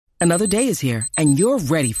Another day is here, and you're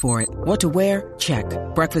ready for it. What to wear? Check.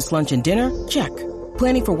 Breakfast, lunch, and dinner? Check.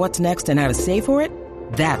 Planning for what's next and how to save for it?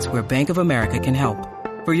 That's where Bank of America can help.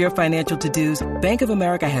 For your financial to-dos, Bank of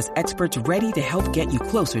America has experts ready to help get you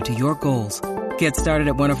closer to your goals. Get started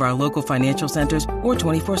at one of our local financial centers or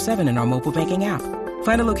 24/7 in our mobile banking app.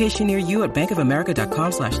 Find a location near you at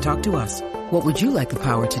bankofamerica.com/talktous. What would you like the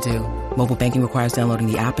power to do? Mobile banking requires downloading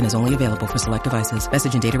the app and is only available for select devices.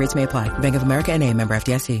 Message and data rates may apply. Bank of America N.A., member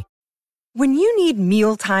FDIC. When you need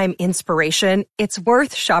mealtime inspiration, it's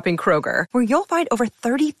worth shopping Kroger, where you'll find over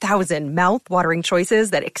 30,000 mouth-watering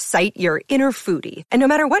choices that excite your inner foodie. And no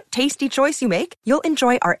matter what tasty choice you make, you'll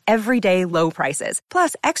enjoy our everyday low prices,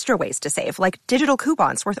 plus extra ways to save, like digital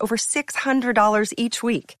coupons worth over $600 each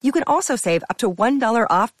week. You can also save up to $1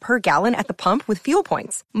 off per gallon at the pump with fuel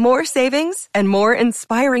points. More savings and more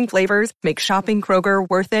inspiring flavors make shopping Kroger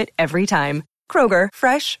worth it every time. Kroger,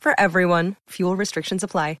 fresh for everyone. Fuel restrictions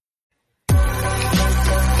apply.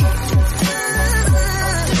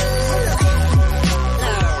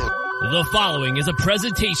 The following is a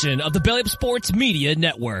presentation of the Belly Up Sports Media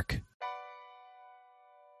Network.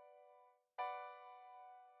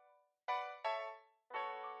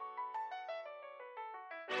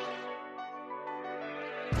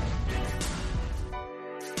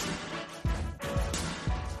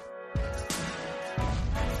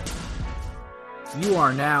 You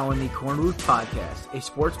are now in the Corner Booth Podcast, a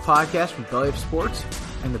sports podcast from Belly Up Sports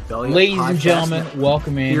and the Belly Up Ladies Podcast and gentlemen, Network.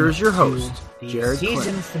 welcome in. Here's your host, the Jared season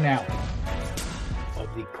Clinton. finale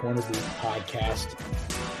of the Corner Booth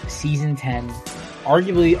Podcast, Season 10,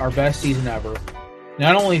 arguably our best season ever.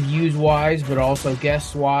 Not only views-wise, but also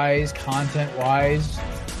guests-wise, content-wise.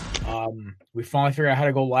 We finally figured out how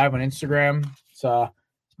to go live on Instagram.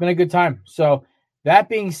 It's been a good time. So, that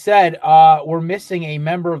being said, we're missing a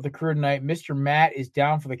member of the crew tonight. Mr. Matt is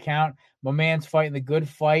down for the count. My man's fighting the good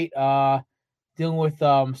fight, dealing with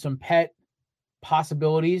some pet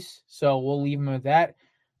possibilities. So we'll leave him at that.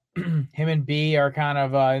 Him and B are kind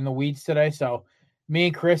of in the weeds today. So me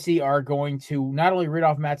and Chrissy are going to not only read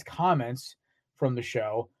off Matt's comments from the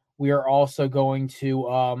show, we are also going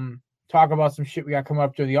to talk about some shit we got coming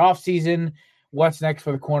up during the offseason, what's next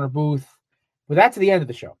for the Corner Booth. But that's the end of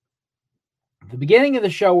the show. The beginning of the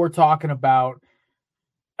show, we're talking about,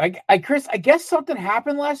 Chris, I guess something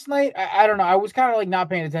happened last night. I don't know. I was kind of like not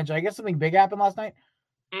paying attention. I guess something big happened last night.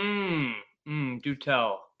 Do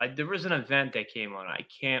tell. There was an event that came on. I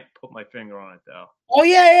can't put my finger on it, though. Oh,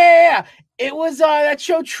 yeah. It was that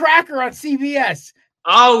show Tracker on CBS.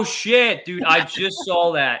 Oh, shit, dude. I just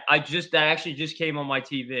saw that. That actually just came on my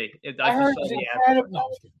TV. I heard it was incredible. No,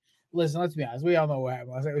 listen, let's be honest. We all know what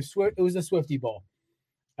happened last night. It was the Swifty Bowl.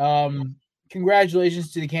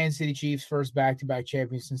 Congratulations to the Kansas City Chiefs, first back-to-back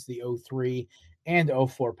champions since the 03 and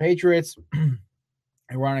 04 Patriots.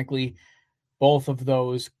 Ironically, both of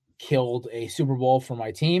those killed a Super Bowl for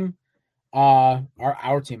my team. Our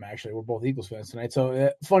team, actually. We're both Eagles fans tonight,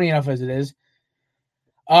 so funny enough as it is.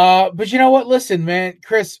 But you know what? Listen, man,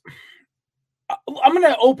 Chris, I'm going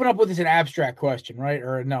to open up with this an abstract question, right?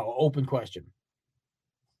 Or no, open question.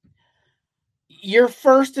 Your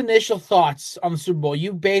first initial thoughts on the Super Bowl.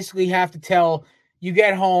 You basically have to tell, you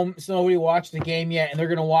get home, so nobody watched the game yet, and they're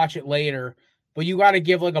going to watch it later, but you got to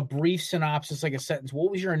give like a brief synopsis, like a sentence. What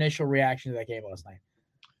was your initial reaction to that game last night?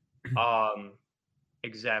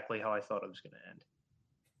 Exactly how I thought it was going to end.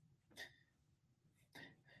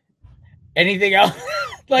 Anything else?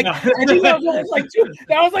 I think that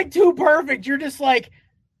was like too perfect. You're just like,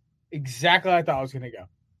 exactly how I thought I was going to go.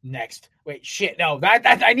 Next. Wait, shit. No,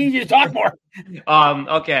 that I need you to talk more.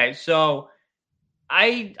 Okay. So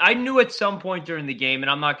I knew at some point during the game, and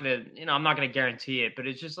I'm not gonna guarantee it, but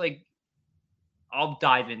it's just like, I'll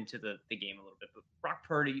dive into the game a little bit. But Brock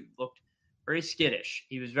Purdy looked very skittish.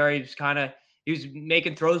 He was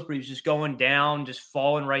making throws, but he was just going down, just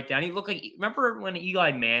falling right down. He looked like, remember when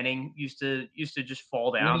Eli Manning used to just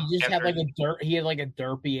fall down? When he just had like a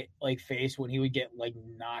derpy like face when he would get like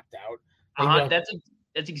knocked out.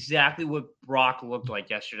 That's exactly what Brock looked like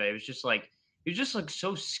yesterday. It was just like, he was just like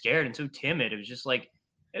so scared and so timid. It was just like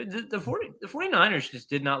the 49ers just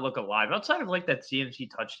did not look alive. Outside of like that CMC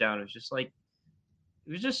touchdown, it was just like,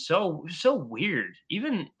 it was just so weird.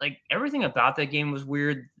 Even like everything about that game was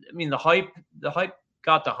weird. I mean, the hype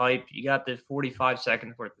got the hype. You got the 45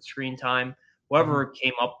 seconds worth of screen time. Whoever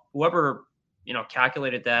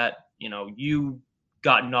calculated that, you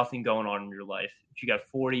got nothing going on in your life. You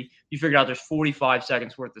figured out there's 45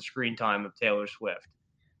 seconds worth of screen time of Taylor Swift.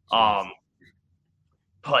 But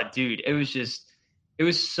dude, it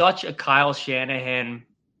was such a Kyle Shanahan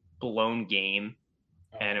blown game.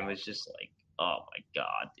 And it was just like, oh my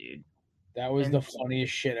God, dude. That was the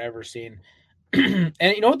funniest shit I've ever seen. And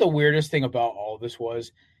you know what the weirdest thing about all of this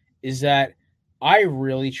was? Is that I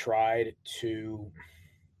really tried to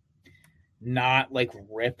not like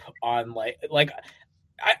rip on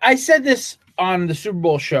I said this on the Super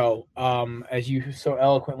Bowl show, as you so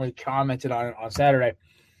eloquently commented on Saturday,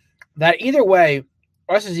 that either way,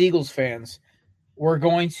 us as Eagles fans, we're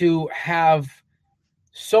going to have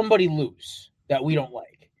somebody lose that we don't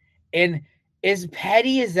like. And as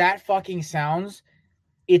petty as that fucking sounds,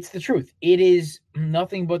 it's the truth. It is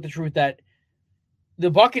nothing but the truth that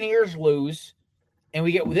the Buccaneers lose, and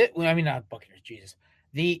we get with it. I mean, not Buccaneers, Jesus.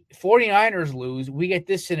 The 49ers lose. We get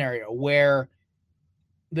this scenario where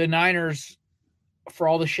the Niners, for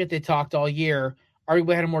all the shit they talked all year,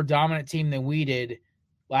 arguably had a more dominant team than we did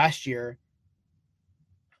last year,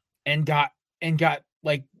 and got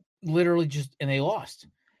like literally just, and they lost.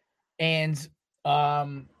 And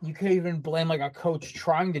you could even blame like a coach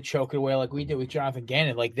trying to choke it away like we did with Jonathan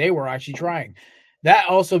Gannon. Like they were actually trying. That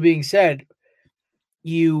also being said,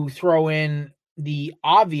 you throw in the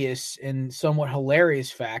obvious and somewhat hilarious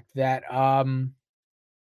fact that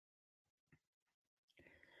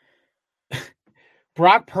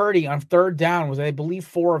Brock Purdy on third down was, I believe,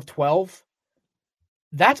 4 of 12.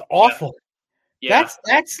 That's awful. Yeah.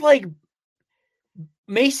 That's like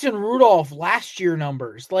Mason Rudolph last year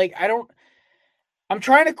numbers. Like I'm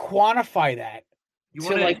trying to quantify that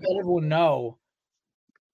let everyone know.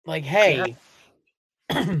 Like, hey,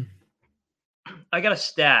 I got a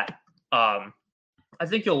stat. I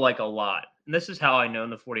think you'll like a lot. And this is how I know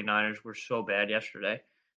the 49ers were so bad yesterday.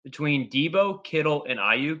 Between Debo, Kittle, and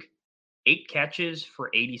Ayuk, 8 catches for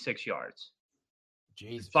 86 yards.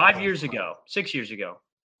 Jesus. 6 years ago,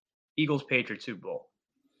 Eagles Patriots Super Bowl.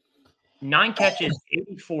 9 catches,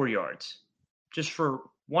 84 yards, just for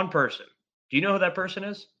one person. Do you know who that person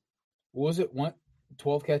is? What was it?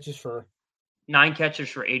 12 catches for 9 catches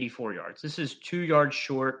for 84 yards. This is 2 yards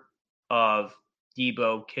short of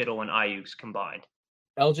Debo, Kittle, and Ayuk's combined.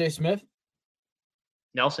 LJ Smith?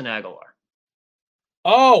 Nelson Aguilar.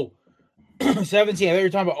 Oh, 17. I thought you were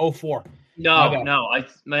talking about 04. No, I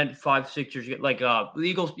meant 5-6 years ago. Like the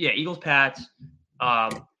Eagles, Eagles, Pats.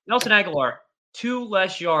 Nelson Aguilar, 2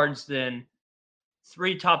 less yards than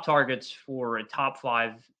 3 top targets for a top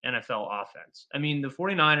 5 NFL offense. I mean, the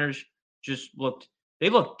 49ers just looked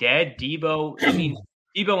dead. Debo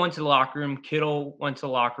went to the locker room. Kittle went to the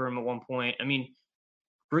locker room at one point. I mean,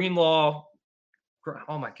 Greenlaw,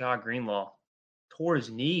 oh my God, Greenlaw tore his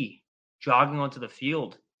knee jogging onto the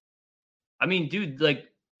field. I mean, dude, like,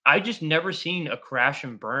 I just never seen a crash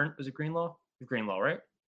and burn. Was it Greenlaw? It was Greenlaw, right?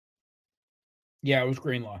 Yeah, it was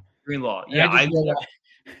Greenlaw. Yeah, I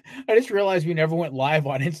just realized we never went live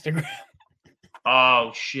on Instagram.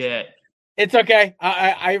 Oh shit! It's okay.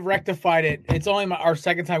 I rectified it. It's only our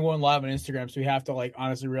second time going live on Instagram, so we have to like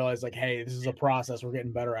honestly realize like, hey, this is a process. We're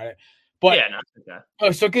getting better at it. But yeah, not okay.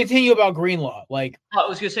 Oh, so continue about Greenlaw. Like, I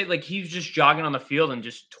was gonna say, like, he was just jogging on the field and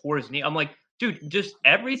just tore his knee. I'm like, dude, just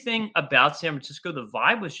everything about San Francisco, the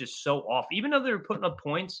vibe was just so off. Even though they were putting up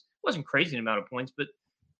points, it wasn't crazy amount of points, but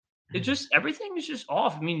it just everything was just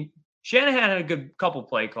off. I mean, Shanahan had a good couple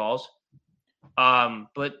play calls,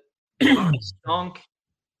 but it stunk.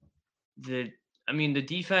 The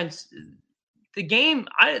defense, the game.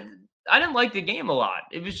 I didn't like the game a lot.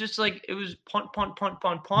 It was just like it was punt,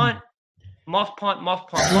 muff punt,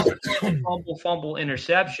 fumble,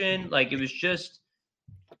 interception. Like it was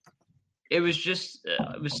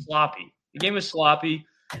sloppy. The game was sloppy.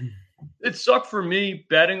 It sucked for me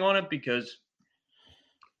betting on it because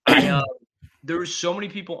there were so many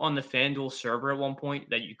people on the FanDuel server at one point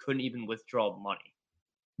that you couldn't even withdraw money.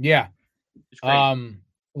 Yeah.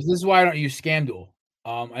 This is why I don't use ScamDuel.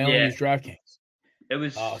 I only use DraftKings. It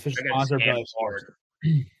was sponsored by Sport.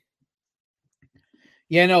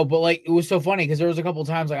 Yeah, no, but like it was so funny because there was a couple of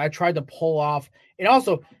times like I tried to pull off, and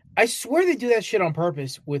also I swear they do that shit on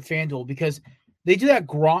purpose with FanDuel because they do that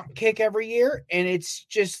Gronk kick every year, and it's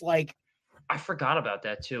just like I forgot about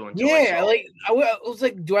that too. I was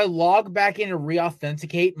like, do I log back in and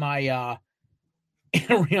reauthenticate my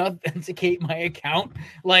account?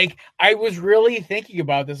 Like I was really thinking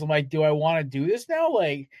about this. I'm like, do I want to do this now?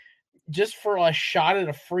 Like just for a shot at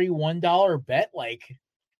a free $1 bet? Like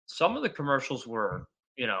some of the commercials were,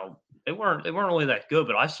 they weren't really that good,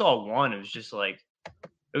 but I saw one. It was just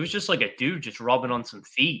like a dude just rubbing on some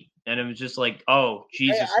feet. And it was just like, oh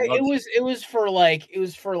Jesus! It was for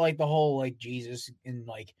the whole like Jesus and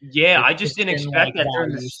like I just didn't expect that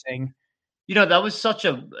during this thing. That was such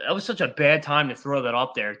a bad time to throw that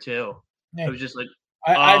up there too. Yeah. It was just like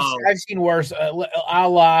I've seen worse, a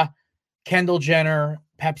la Kendall Jenner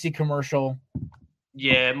Pepsi commercial.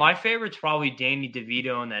 Yeah, my favorite's probably Danny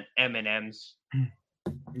DeVito and that M&M's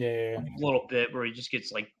Yeah. little bit where he just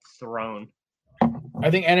gets like thrown. I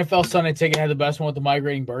think NFL Sunday Ticket had the best one with the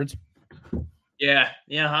migrating birds. Yeah,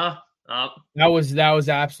 That was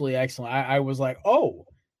absolutely excellent. I was like, oh,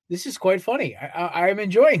 this is quite funny. I'm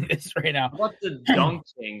enjoying this right now. What the dunk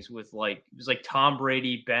things with like it was like Tom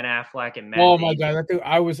Brady, Ben Affleck, and Matt Oh my Damon. god, that thing,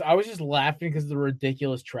 I was just laughing because of the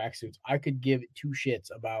ridiculous tracksuits. I could give two shits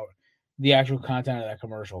about the actual content of that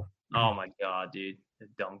commercial. Oh my god, dude, the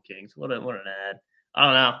Dunk Kings. What an ad. I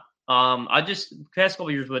don't know. I just past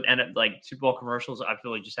couple years with like Super Bowl commercials, I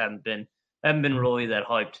feel like just haven't been really that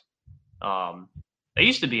hyped. They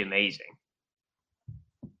used to be amazing.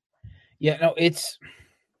 Yeah, no, it's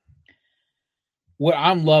what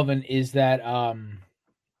I'm loving is that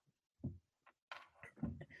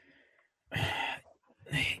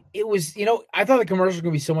it was, I thought the commercial was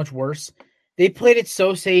gonna be so much worse. They played it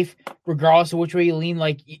so safe, regardless of which way you lean.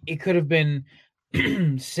 Like it could have been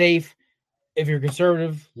safe if you're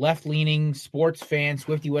conservative, left leaning, sports fan,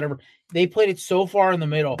 Swifty, whatever. They played it so far in the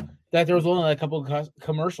middle that there was only like a couple of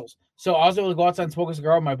commercials. So I was able to go outside and smoke a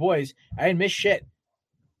cigar with my boys. I didn't miss shit.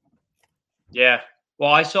 Yeah.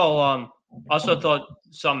 Well, I saw. Also thought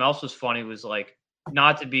something else was funny was like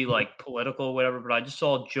not to be like political or whatever, but I just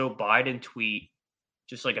saw Joe Biden tweet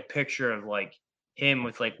just like a picture of like him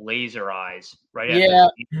with like laser eyes right Yeah,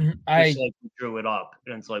 after I like drew it up,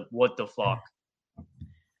 and it's like what the fuck.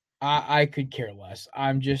 I could care less.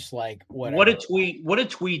 I'm just like whatever. What a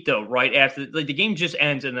tweet though, right after like the game just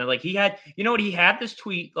ends and then like he had he had this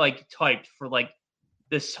tweet like typed for like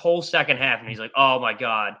this whole second half and he's like, "Oh my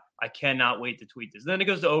god, I cannot wait to tweet this." And then it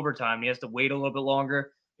goes to overtime and he has to wait a little bit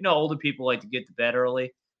longer. Older people like to get to bed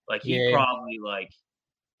early. Like he probably like,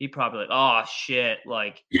 "Oh shit,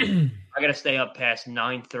 like I got to stay up past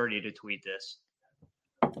 9:30 to tweet this."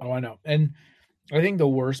 Oh, I know. And I think the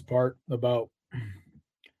worst part about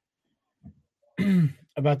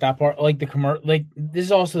that part, like the commercial, like this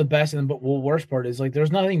is also the best, and but the worst part is like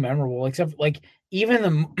there's nothing memorable except like even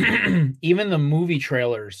the even the movie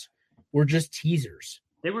trailers were just teasers.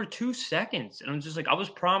 They were 2 seconds, and I'm just like, I was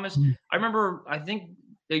promised. I remember, I think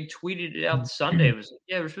they tweeted it out Sunday. It was like,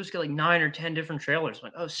 yeah, we're supposed to get like 9 or 10 different trailers. I'm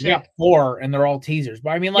like, oh, sick. Yeah, 4, and they're all teasers.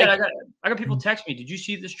 But I mean, like, yeah, I got people text me. Did you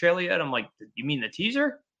see this trailer yet? I'm like, you mean the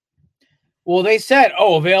teaser? Well, they said,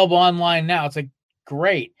 oh, available online now. It's like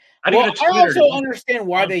great. I also understand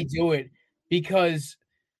why they do it because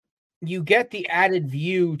you get the added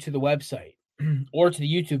view to the website or to the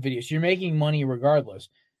YouTube video. So you're making money regardless.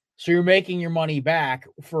 So you're making your money back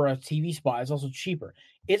for a TV spot. It's also cheaper.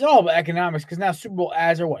 It's all about economics because now Super Bowl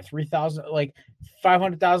ads are what, $3,000, like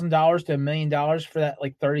 $500,000 to $1 million for that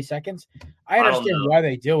like 30 seconds. I understand why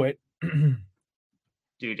they do it.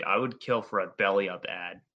 Dude, I would kill for a belly up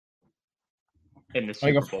ad in the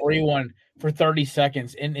Super Bowl. Like a free one for 30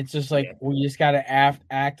 seconds. And it's just like, we just got to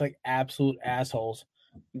act like absolute assholes.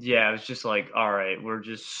 Yeah, it was just like, all right, we're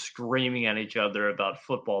just screaming at each other about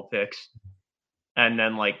football picks. And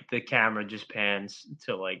then like the camera just pans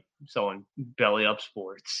to like someone belly up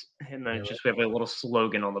sports. And then we have a little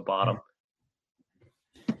slogan on the bottom.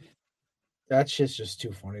 That shit's just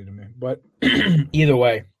too funny to me. But either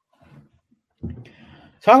way,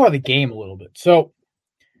 talk about the game a little bit. So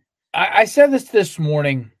I said this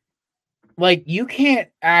morning, like you can't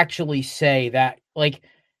actually say that like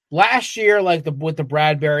last year, like with the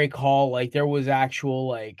Bradbury call, like there was actual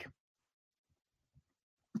like,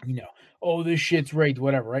 oh, this shit's rigged,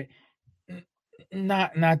 whatever, right?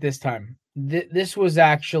 Not this time. This was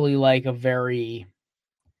actually like a very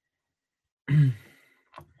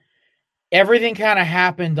everything kind of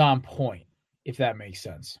happened on point, if that makes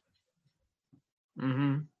sense.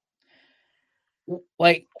 Mm-hmm.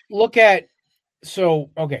 Like, look at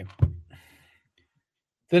okay.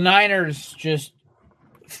 The Niners just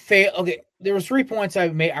fail. Okay, there was 3 points I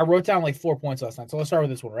made. I wrote down like 4 points last night. So let's start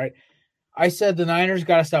with this one, right? I said the Niners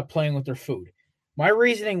got to stop playing with their food. My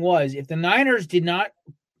reasoning was if the Niners they got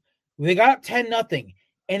up 10-0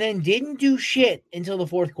 and then didn't do shit until the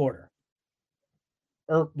fourth quarter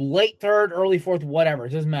or late third, early fourth, whatever.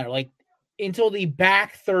 It doesn't matter. Like until the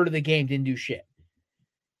back third of the game didn't do shit.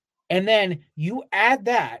 And then you add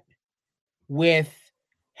that with,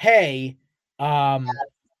 hey, I'm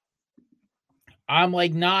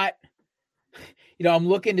like not, I'm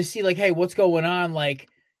looking to see like, hey, what's going on? Like,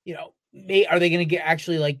 are they going to get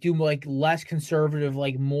actually like do like less conservative,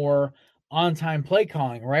 like more on-time play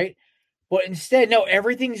calling, right? But instead, no,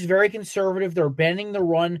 everything's very conservative. They're bending the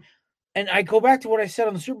run. And I go back to what I said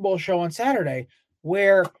on the Super Bowl show on Saturday,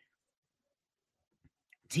 where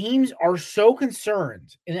teams are so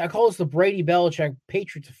concerned, and I call this the Brady Belichick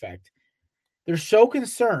Patriots effect. They're so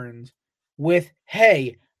concerned with,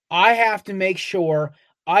 hey, I have to make sure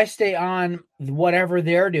I stay on whatever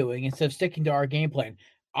they're doing instead of sticking to our game plan.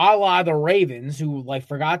 A la the Ravens, who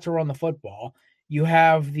forgot to run the football. You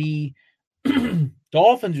have the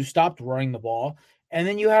Dolphins, who stopped running the ball, and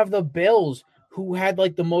then you have the Bills, who had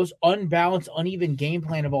the most unbalanced, uneven game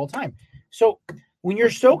plan of all time. So when you're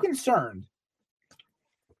so concerned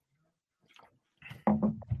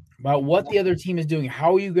about what the other team is doing,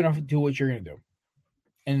 how are you going to do what you're going to do?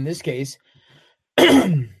 And in this case,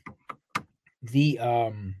 the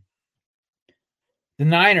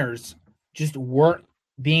Niners just weren't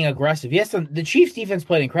being aggressive. Yes, the Chiefs defense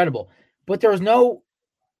played incredible, but there was no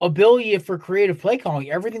ability for creative play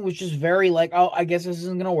calling. Everything was just very oh, I guess this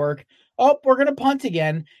isn't going to work. Oh, we're going to punt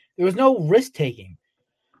again. There was no risk taking.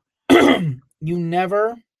 You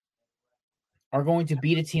never are going to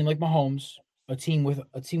beat a team like Mahomes, a team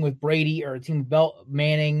with Brady, or a team with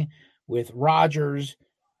Manning, with Rodgers,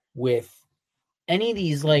 with any of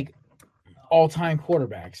these all-time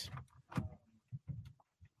quarterbacks,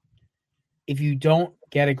 if you don't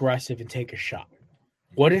get aggressive and take a shot.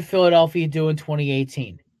 What did Philadelphia do in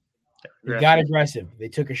 2018? They got aggressive. They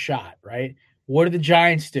took a shot, right? What did the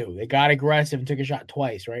Giants do? They got aggressive and took a shot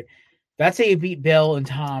twice, right? That's how you beat Bill and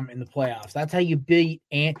Tom in the playoffs. That's how you beat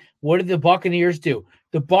Ant. What did the Buccaneers do?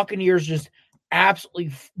 The Buccaneers just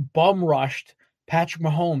absolutely bum rushed Patrick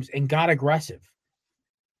Mahomes and got aggressive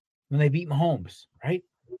when they beat Mahomes, right?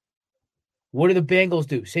 What did the Bengals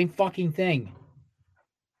do? Same fucking thing.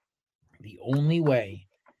 The only way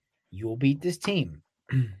you will beat this team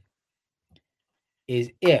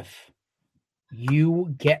is if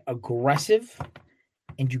you get aggressive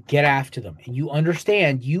and you get after them and you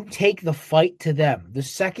understand you take the fight to them. The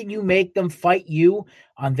second you make them fight you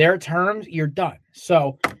on their terms, you're done.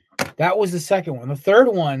 So that was the second one. The third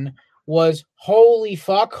one was holy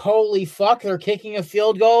fuck, they're kicking a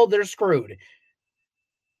field goal, they're screwed.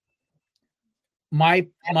 My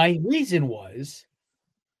reason was,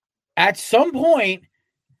 at some point,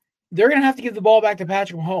 they're going to have to give the ball back to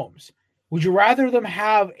Patrick Mahomes. Would you rather them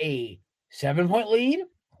have a 7-point lead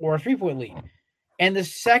or a 3-point lead? And the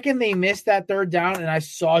second they missed that third down and I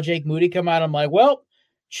saw Jake Moody come out, I'm like, well,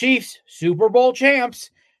 Chiefs, Super Bowl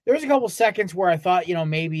champs. There was a couple seconds where I thought,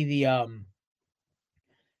 maybe the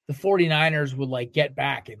 49ers would get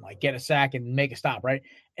back and get a sack and make a stop, right?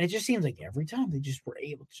 And it just seems like every time they just were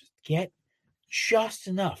able to just get just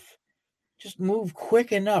enough, just move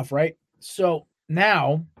quick enough, right? So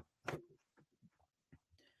now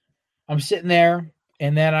I'm sitting there,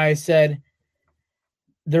 and then I said,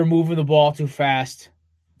 they're moving the ball too fast.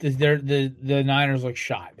 The Niners look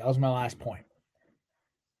shot. That was my last point.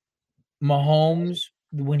 Mahomes,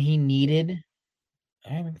 when he needed,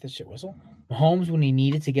 I make this shit whistle. Mahomes, when he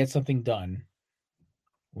needed to get something done,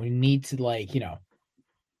 when he needs to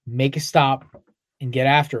make a stop and get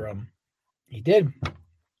after him, he did.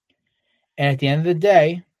 And at the end of the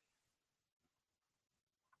day,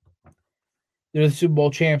 they're the Super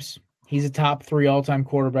Bowl champs. He's a top 3 all-time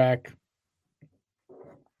quarterback,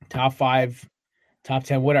 top 5, top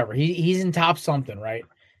 10, whatever. He's in top something, right?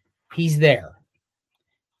 He's there.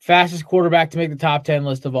 Fastest quarterback to make the top 10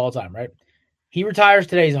 list of all time, right? He retires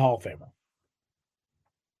today. He's a Hall of Famer.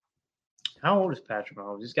 How old is Patrick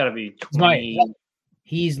Mahomes? He's got to be 20.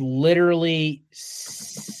 He's literally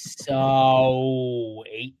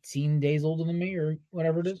 18 days older than me, or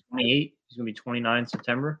whatever it is. 28. He's going to be 29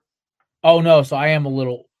 September. Oh, no. So I am a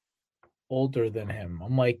little older than him.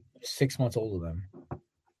 I'm 6 months older than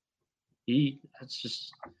him. That's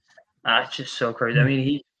just so crazy. I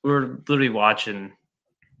mean, we're literally watching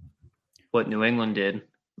what New England did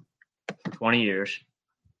for 20 years,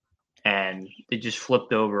 and they just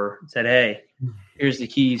flipped over and said, hey, here's the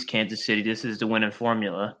keys, Kansas City. This is the winning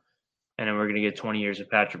formula, and then we're going to get 20 years of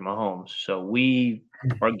Patrick Mahomes. So we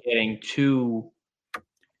are getting 2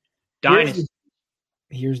 dynasties.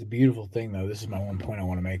 Here's the beautiful thing, though. This is my one point I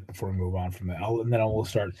want to make before we move on from that. And then we'll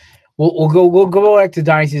start. We'll go back to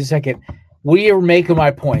dynasty in a second. What do you make of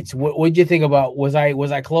my points? What did you think about? Was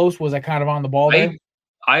I close? Was I kind of on the ball there?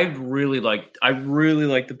 I really like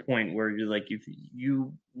the point where you're if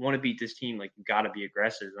you want to beat this team, you got to be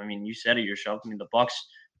aggressive. I mean, you said it yourself. I mean, the Bucks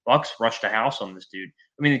rushed the house on this dude.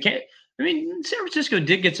 I mean, San Francisco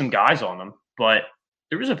did get some guys on them, but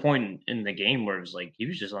there was a point in the game where it was he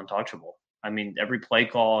was just untouchable. I mean, every play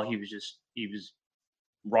call, he was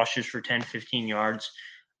rushes for 10, 15 yards.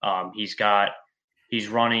 He's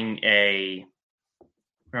running I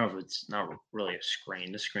don't know if it's not really a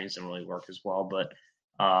screen. The screens didn't really work as well, but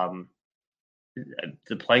the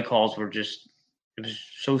play calls were it was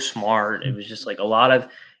so smart. It was just a lot of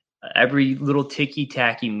every little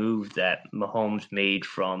ticky-tacky move that Mahomes made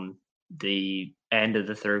from the end of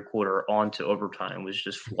the third quarter on to overtime was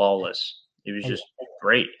just flawless. It was just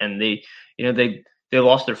great, and they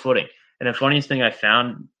lost their footing. And the funniest thing I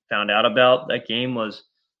found out about that game was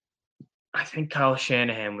I think Kyle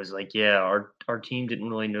Shanahan was like, "Yeah, our team didn't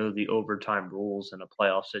really know the overtime rules in a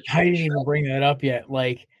playoff I didn't situation." even bring that up yet.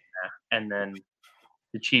 Like, And then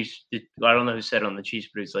the Chiefs, I don't know who said it on the Chiefs,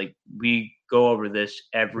 but it's like, "We go over this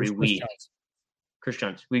every week." Chris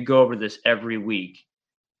Jones, we go over this every week,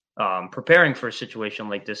 preparing for a situation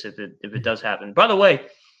like this if it does happen. By the way,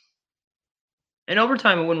 in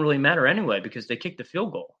overtime, it wouldn't really matter anyway because they kicked the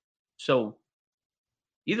field goal. So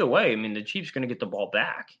either way, I mean, the Chiefs going to get the ball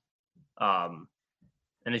back. And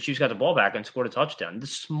the Chiefs got the ball back and scored a touchdown.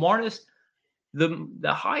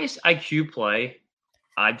 The highest IQ play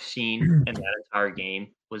I've seen in that entire game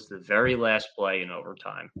was the very last play in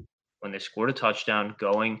overtime when they scored a touchdown,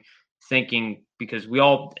 thinking because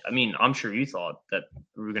I'm sure you thought that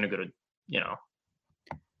we were going to go to,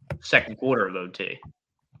 second quarter of OT,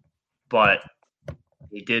 but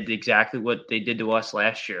they did exactly what they did to us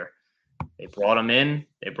last year. They brought him in.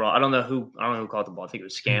 I don't know who caught the ball. I think it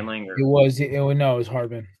was Scanling or it was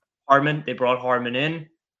Hardman. Hardman. They brought Hardman in,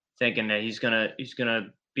 thinking that he's gonna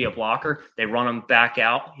be a blocker. They run him back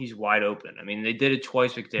out. He's wide open. I mean, they did it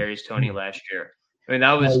twice with Darius Toney last year. I mean,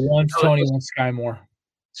 once Tony, once Sky Moore.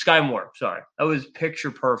 Sky Moore, sorry. That was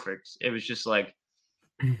picture perfect. It was just like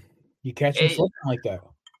you catch him slipping like that.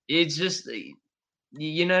 It's just,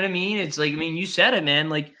 you know what I mean? It's like, I mean, you said it, man.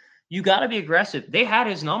 Like, you got to be aggressive. They had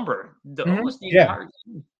his number almost the entire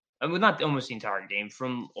game. I mean, not almost the entire game,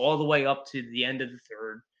 from all the way up to the end of the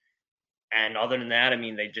third. And other than that, I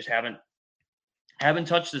mean, they just haven't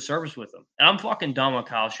touched the surface with him. And I'm fucking done with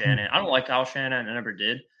Kyle Shanahan. I don't like Kyle Shanahan. I never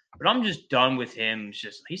did. But I'm just done with him.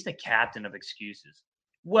 He's the captain of excuses.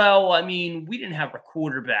 Well, I mean, we didn't have a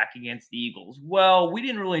quarterback against the Eagles. Well, we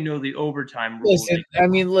didn't really know the overtime rules. Listen, I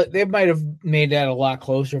mean, look, they might have made that a lot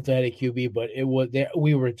closer if they had a QB, but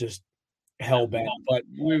we were just hell bent. But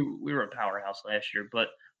we were a powerhouse last year, but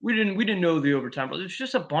we didn't know the overtime rules. It's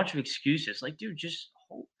just a bunch of excuses. Like, dude, just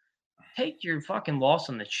take your fucking loss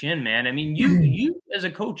on the chin, man. I mean, you as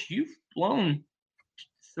a coach, you've blown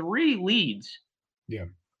 3 leads. Yeah.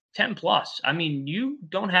 10 plus. I mean, you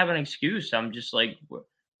don't have an excuse. I'm just like,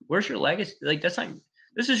 where's your legacy? Like, this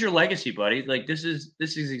is your legacy, buddy. Like, this is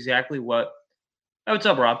exactly what. Oh, what's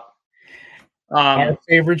up, Rob? Our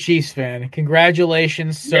favorite Chiefs fan.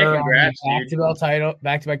 Congratulations, sir. Congrats, on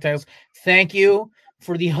back-to-back titles. Thank you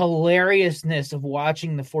for the hilariousness of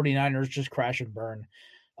watching the 49ers just crash and burn.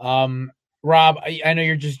 Rob, I know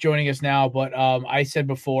you're just joining us now, but I said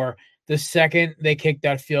before, the second they kicked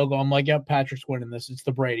that field goal, I'm like, yep, Patrick's winning this. It's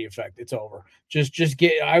the Brady effect. It's over.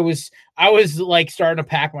 I was like starting to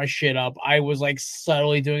pack my shit up. I was like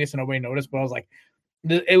subtly doing this and nobody noticed, but I was like,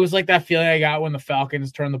 it was like that feeling I got when the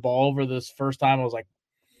Falcons turned the ball over this first time. I was like,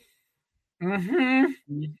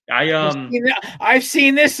 I've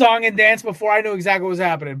seen this song and dance before. I knew exactly what was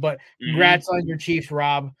happening, but congrats on your Chiefs,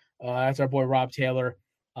 Rob. That's our boy, Rob Taylor,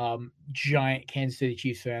 giant Kansas City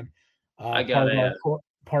Chiefs fan.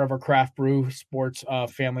 Part of our Craft Brew Sports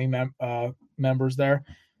family members there.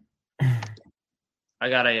 I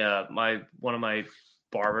got one of my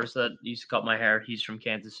barbers that used to cut my hair. He's from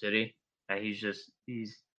Kansas City, and he's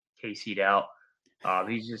KC'd out.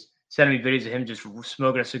 He's just sending me videos of him just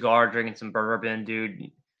smoking a cigar, drinking some bourbon, dude.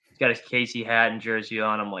 He's got his KC hat and jersey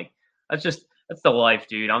on. I'm like, that's the life,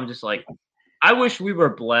 dude. I'm just like, I wish we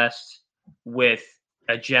were blessed with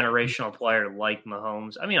a generational player like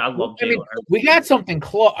Mahomes. I mean, I love Jalen. We got something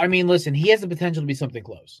close. I mean, listen, he has the potential to be something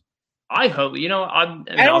close. I hope.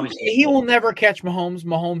 He will never catch Mahomes.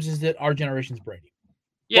 Mahomes is our generation's Brady.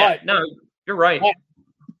 Yeah, no, you're right.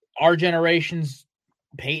 Our generation's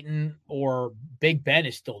Peyton or Big Ben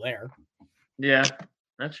is still there. Yeah,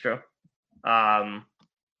 that's true. I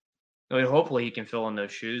mean, hopefully he can fill in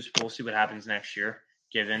those shoes. We'll see what happens next year,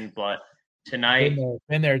 but tonight.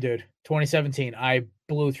 Been there, dude. 2017. I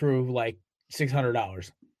blew through like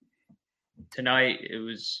 $600. Tonight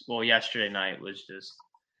yesterday night was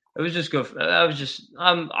just good.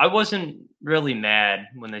 I wasn't really mad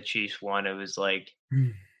when the Chiefs won. It was like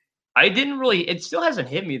it still hasn't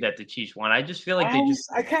hit me that the Chiefs won. I just feel like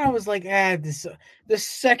I kind of was like, the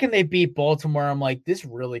second they beat Baltimore, I'm like, this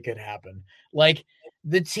really could happen. Like,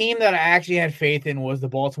 the team that I actually had faith in was the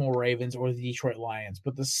Baltimore Ravens or the Detroit Lions.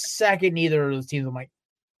 But the second neither of those teams, I'm like,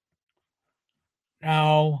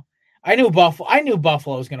 no. I knew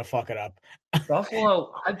Buffalo was going to fuck it up.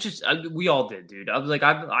 Buffalo, we all did, dude. I was like,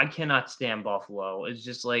 I cannot stand Buffalo. It's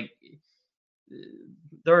just like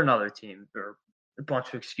they're another team. a bunch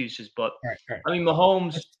of excuses, but All right. I mean,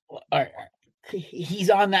 Mahomes. All right. He's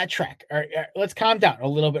on that track. All right, let's calm down a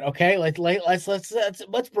little bit, okay? Let's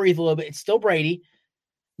breathe a little bit. It's still Brady.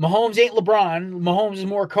 Mahomes ain't LeBron. Mahomes is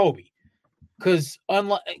more Kobe. Because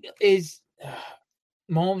Mahomes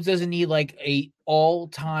doesn't need like a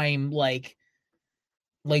all-time like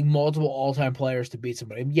multiple all-time players to beat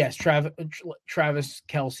somebody. Yes, Travis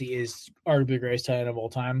Kelce is arguably the greatest tight end of all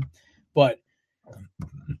time, but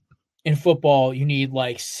in football, you need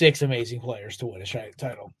like 6 amazing players to win a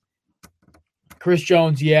title. Chris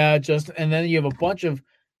Jones, yeah, and then you have a bunch of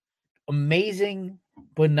amazing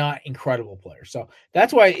but not incredible players. So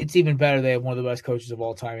that's why it's even better they have one of the best coaches of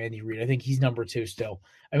all time, Andy Reid. I think he's number 2 still.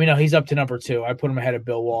 I mean, no, he's up to number 2. I put him ahead of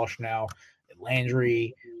Bill Walsh now,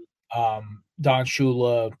 Landry, Don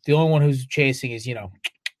Shula. The only one who's chasing is,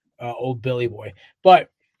 old Billy Boy. But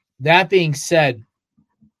that being said,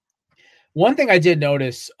 one thing I did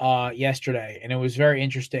notice yesterday, and it was very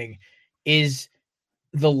interesting, is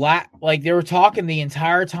they were talking the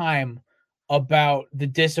entire time about the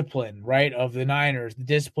discipline, right, of the Niners, the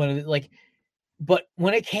discipline, but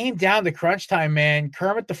when it came down to crunch time, man,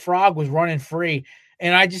 Kermit the Frog was running free,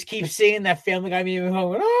 and I just keep seeing that Family Guy meme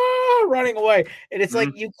running away, and it's like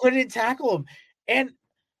you couldn't tackle him, and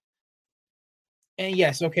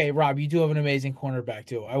yes, okay, Rob, you do have an amazing cornerback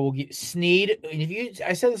too. I will get Sneed.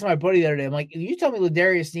 I said this to my buddy the other day. I'm like, you tell me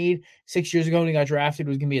Ladarius Sneed 6 years ago when he got drafted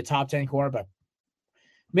was going to be a top 10 cornerback.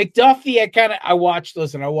 McDuffie, I watched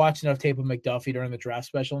enough tape of McDuffie during the draft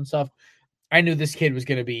special and stuff. I knew this kid was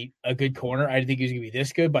going to be a good corner. I didn't think he was going to be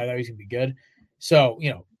this good, but I thought he was going to be good. So,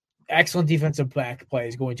 excellent defensive back play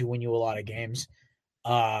is going to win you a lot of games.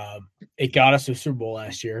 It got us to a Super Bowl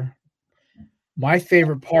last year. My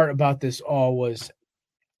favorite part about this all was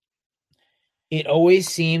it always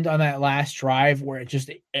seemed on that last drive where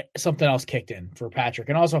something else kicked in for Patrick.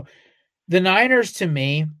 And also, the Niners, to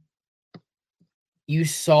me, you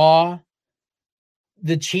saw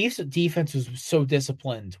the Chiefs' defense was so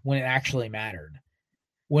disciplined when it actually mattered.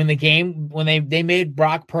 When they made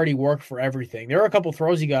Brock Purdy work for everything. There were a couple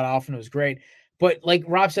throws he got off and it was great. But like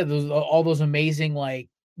Rob said, all those amazing like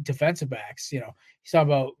defensive backs, he's talking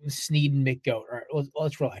about Sneed and McGoat. All right,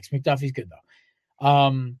 let's relax. McDuffie's good though.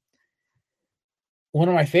 One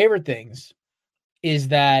of my favorite things is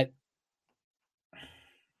that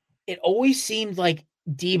it always seemed like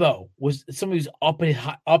Debo was somebody who's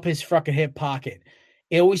up his fucking hip pocket.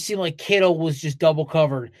 It always seemed like Kittle was just double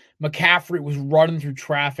covered. McCaffrey was running through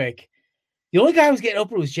traffic. The only guy who was getting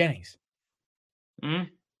open was Jennings. And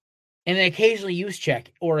then occasionally Juszczyk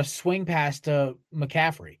or a swing pass to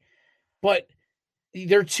McCaffrey. But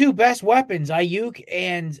their 2 best weapons, Ayuk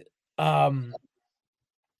and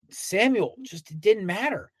Samuel, just didn't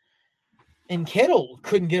matter. And Kittle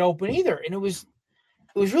couldn't get open either. And it was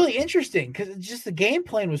really interesting because just the game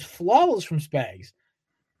plan was flawless from Spags.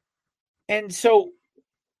 And so,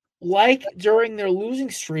 like during their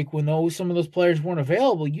losing streak when some of those players weren't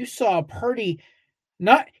available, you saw Purdy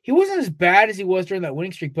he wasn't as bad as he was during that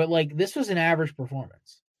winning streak, but like this was an average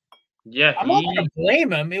performance. Yeah. I'm not going to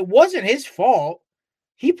blame him. It wasn't his fault.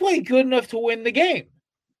 He played good enough to win the game.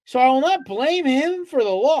 So I will not blame him for the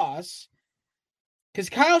loss because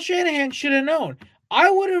Kyle Shanahan should have known. I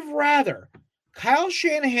would have rather Kyle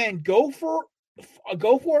Shanahan go for it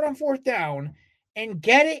on 4th down and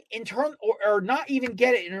get it and turn or not even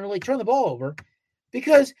get it and really turn the ball over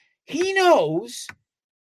because he knows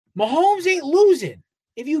Mahomes ain't losing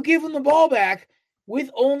if you give him the ball back with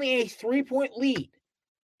only a 3-point lead.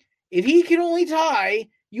 If he can only tie,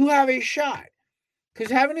 you have a shot.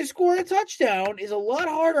 Because having to score a touchdown is a lot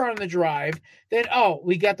harder on the drive than,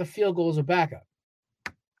 we got the field goal as a backup.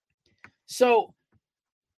 So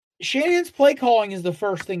Shanahan's play calling is the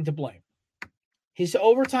first thing to blame. His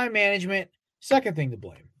overtime management, second thing to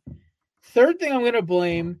blame. Third thing I'm going to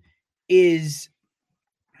blame is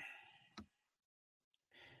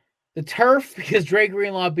the turf because Dre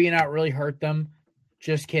Greenlaw being out really hurt them.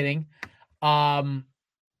 Just kidding. There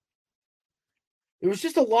was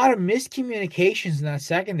just a lot of miscommunications in that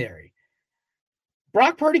secondary.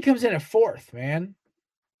 Brock Purdy comes in at 4th, man.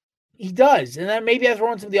 He does. And then maybe I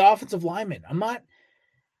throw in some of the offensive linemen.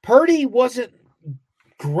 Purdy wasn't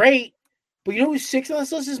great, but you know who's 6th on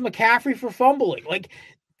this list is McCaffrey for fumbling. Like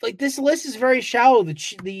this list is very shallow.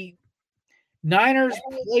 The Niners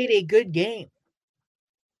played a good game.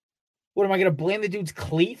 What, am I going to blame the dude's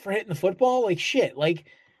cleat for hitting the football? Like, shit. Like,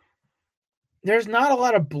 there's not a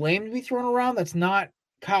lot of blame to be thrown around that's not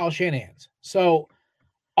Kyle Shanahan's. So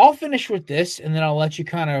I'll finish with this, and then I'll let you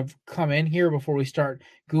kind of come in here before we start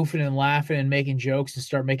goofing and laughing and making jokes and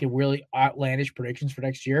start making really outlandish predictions for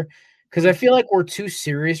next year. Because I feel like we're too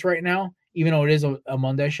serious right now even though it is a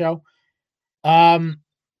Monday show.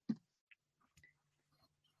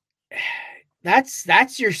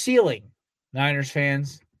 That's your ceiling, Niners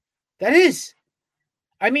fans. That is.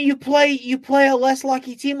 I mean, you play a less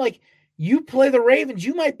lucky team. Like, you play the Ravens,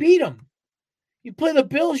 you might beat them. You play the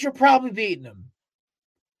Bills, you're probably beating them.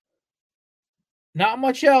 Not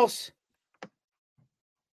much else.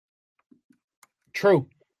 True.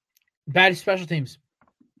 Bad special teams.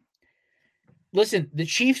 Listen, the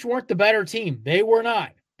Chiefs weren't the better team. They were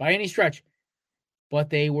not, by any stretch. But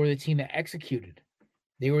they were the team that executed.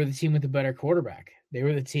 They were the team with the better quarterback. They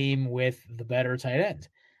were the team with the better tight end.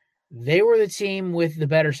 They were the team with the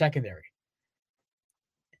better secondary.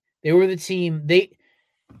 They were the team.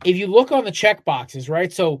 If you look on the check boxes,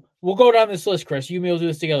 right? So we'll go down this list, Chris. You and me will do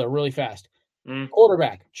this together really fast.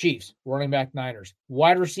 Quarterback, Chiefs. Running back, Niners.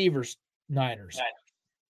 Wide receivers, Niners.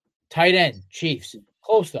 Tight end, Chiefs.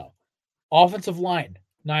 Close, though. Offensive line,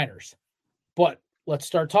 Niners. But let's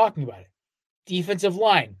start talking about it. Defensive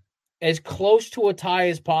line, as close to a tie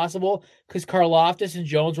as possible, because Karlaftis and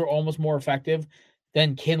Jones were almost more effective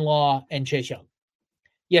than Kinlaw and Chase Young.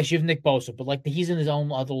 Yes, you have Nick Bosa, but he's in his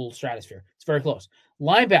own other little stratosphere. It's very close.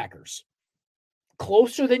 Linebackers,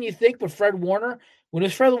 closer than you think, but Fred Warner, when it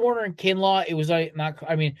was Fred Warner and Kinlaw, it was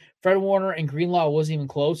Fred Warner and Greenlaw wasn't even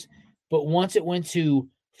close. But once it went to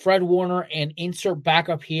Fred Warner and insert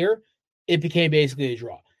backup here, it became basically a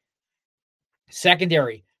draw.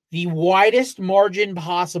 Secondary, the widest margin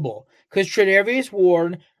possible, because Tre'Davious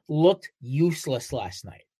Ward looked useless last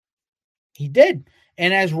night. He did.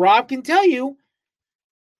 And as Rob can tell you,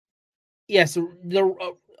 yes,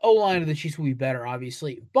 the O-line of the Chiefs will be better,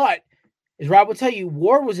 obviously. But as Rob will tell you,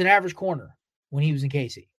 Ward was an average corner when he was in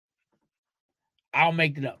KC. I'll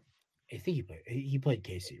make it up. I think he played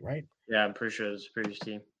KC, right? Yeah, I'm pretty sure it was the previous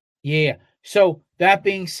team. Yeah. So that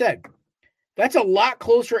being said, that's a lot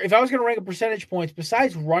closer. If I was going to rank a percentage points,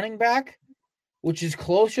 besides running back, which is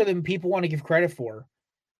closer than people want to give credit for,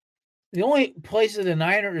 the only places the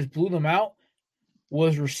Niners blew them out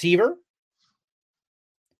was receiver.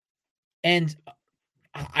 And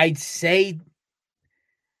I'd say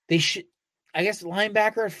they should, I guess,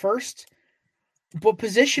 linebacker at first. But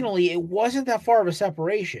positionally, it wasn't that far of a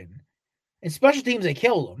separation. In special teams, they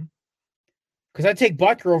killed them. Because I'd take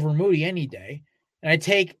Butker over Moody any day. And I'd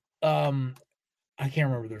take, I can't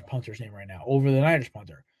remember their punter's name right now, over the Niners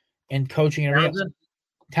punter. And coaching and everything else.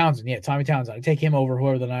 Townsend, yeah, Tommy Townsend. I'd take him over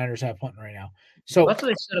whoever the Niners have punting right now. So that's what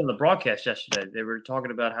they said on the broadcast yesterday. They were talking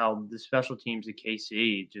about how the special teams at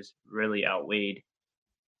KC just really outweighed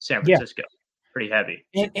San Francisco. Yeah. Pretty heavy.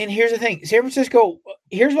 And here's the thing. San Francisco,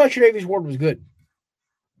 here's why Tre'Davious Ward was good.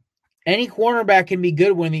 Any cornerback can be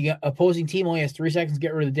good when the opposing team only has 3 seconds to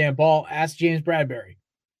get rid of the damn ball. Ask James Bradbury.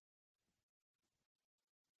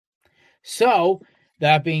 So,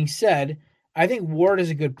 that being said, I think Ward is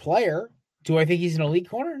a good player. Do I think he's an elite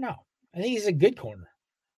corner? No. I think he's a good corner.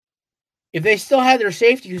 If they still had their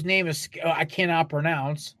safety, whose name is I cannot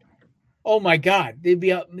pronounce, oh my God, they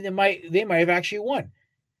might have actually won.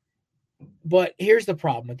 But here's the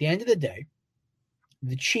problem: at the end of the day,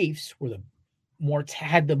 the Chiefs were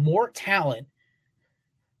had the more talent,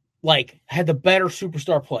 had the better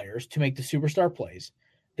superstar players to make the superstar plays.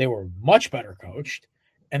 They were much better coached,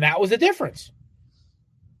 and that was the difference.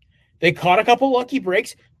 They caught a couple lucky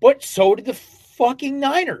breaks, but so did the fucking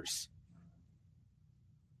Niners.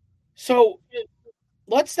 So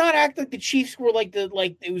let's not act like the Chiefs were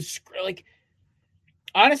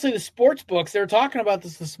honestly, the sports books, they were talking about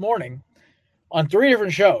this morning on 3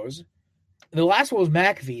 different shows. The last one was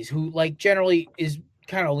McAfee's, who generally is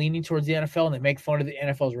kind of leaning towards the NFL, and they make fun of the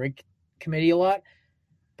NFL's rig committee a lot.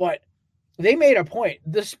 But they made a point.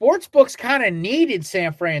 The sports books kind of needed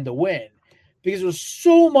San Fran to win because there was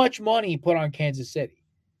so much money put on Kansas City.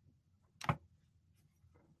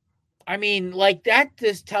 I mean, that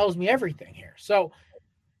just tells me everything here. So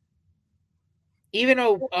even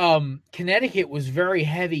though Connecticut was very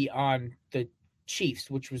heavy on the Chiefs,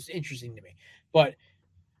 which was interesting to me, but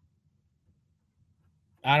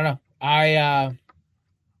I don't know. I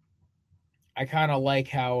kind of like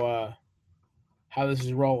how this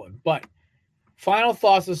is rolling. But final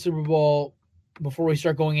thoughts of the Super Bowl before we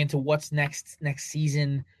start going into what's next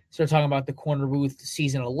season. Start talking about the corner booth,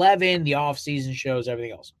 season 11, the off-season shows,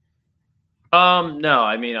 everything else. No,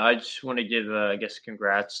 I mean, I just want to give,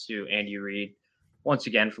 congrats to Andy Reid once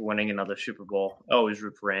again for winning another Super Bowl. I always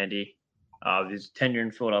root for Andy. His tenure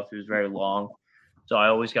in Philadelphia was very long, so I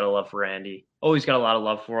always got a love for Andy. Always got a lot of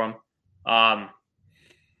love for him.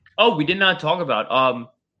 We did not talk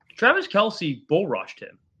about Travis Kelce bull rushed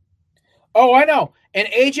him. Oh, I know. And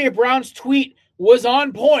A.J. Brown's tweet was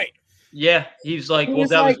on point. Yeah, he was like, He "Well, was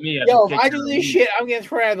that like, was me. I've been yo, if kicked I out do of the this league." shit, I'm getting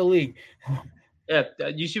thrown out of the league. Yeah,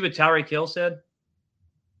 you see what Tyreek Hill said?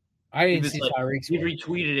 I He didn't was see like, Tyreek's he one.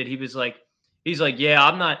 retweeted it. He's like, yeah,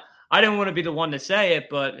 I'm not. I didn't want to be the one to say it,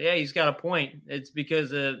 but yeah, he's got a point. It's because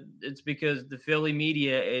the Philly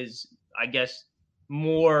media is, I guess,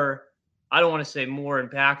 more. I don't want to say more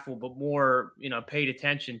impactful, but more paid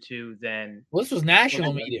attention to than. Well, this was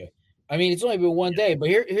national media. I mean, it's only been one day, but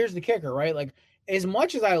here's the kicker, right? Like, as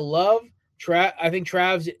much as I love I think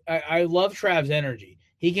I love Trav's energy.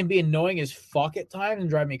 He can be annoying as fuck at times and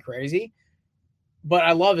drive me crazy, but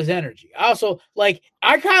I love his energy. I also like.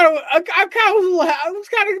 It was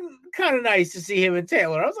kind of nice to see him and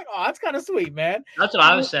Taylor. I was like, oh, that's kind of sweet, man. That's what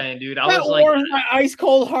I was saying, dude. I That was like, warms my ice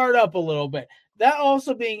cold heart up a little bit. That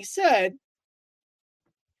also being said,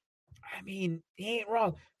 I mean, he ain't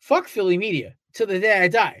wrong. Fuck Philly media till the day I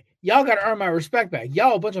die. Y'all got to earn my respect back.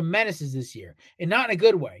 Y'all a bunch of menaces this year, and not in a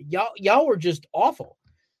good way. Y'all were just awful.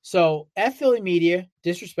 So F Philly media,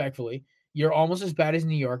 disrespectfully, you're almost as bad as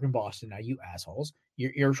New York and Boston now, you assholes.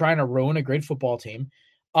 You're trying to ruin a great football team.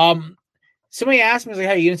 Somebody asked me, like,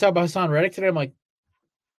 hey, you gonna talk about Hassan Reddick today? I'm like,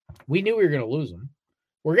 we knew we were gonna lose him.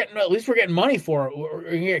 We're getting money for it. We're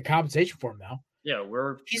gonna get compensation for him now. yeah,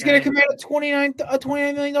 he's gonna command a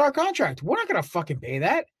 $29 million contract. We're not gonna fucking pay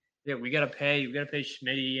that. Yeah, we gotta pay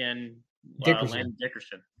Schmitty and Landon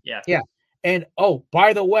Dickerson. Yeah. Yeah. And oh,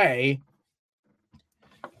 by the way,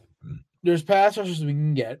 there's pass rushers we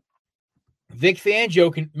can get. Vic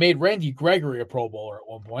Fangio made Randy Gregory a Pro Bowler at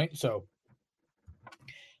one point, so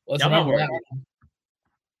let's remember that.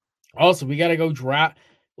 Also, we got to go draft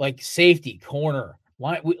like safety, corner,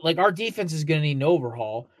 line. Like our defense is going to need an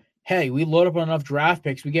overhaul. Hey, we load up on enough draft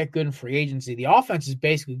picks. We get good in free agency. The offense is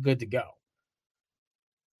basically good to go.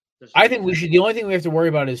 I think the only thing we have to worry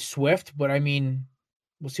about is Swift, but I mean,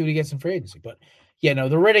 we'll see what he gets in free agency. But yeah, no,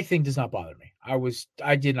 the Riddick thing does not bother me.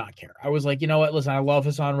 I did not care. I was like, you know what? Listen, I love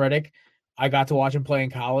Hassan Reddick. I got to watch him play in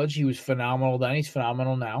college. He was phenomenal then. He's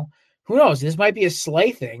phenomenal now. Who knows? This might be a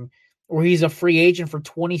Slay thing where he's a free agent for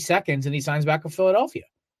 20 seconds and he signs back with Philadelphia.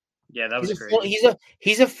 Yeah, that was crazy.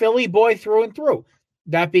 He's a Philly boy through and through.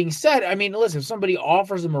 That being said, I mean, listen, if somebody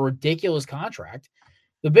offers him a ridiculous contract,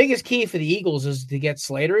 the biggest key for the Eagles is to get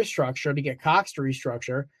Slater restructured, to get Cox to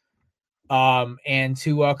restructure, and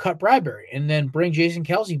to cut Bradbury, and then bring Jason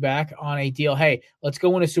Kelce back on a deal. Hey, let's go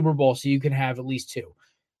win a Super Bowl so you can have at least two.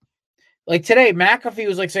 Like today, McAfee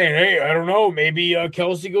was like saying, hey, I don't know, maybe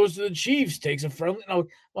Kelce goes to the Chiefs, takes a friendly. No,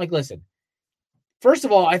 like, listen, first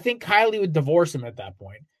of all, I think Kylie would divorce him at that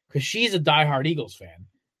point because she's a diehard Eagles fan.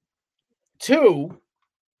 Two,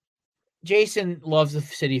 Jason loves the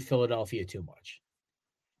city of Philadelphia too much.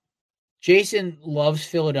 Jason loves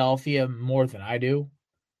Philadelphia more than I do.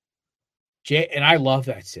 And I love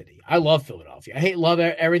that city. I love Philadelphia. I love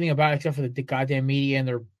everything about it except for the goddamn media and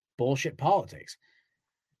their bullshit politics.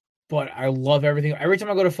 But I love everything. Every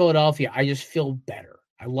time I go to Philadelphia, I just feel better.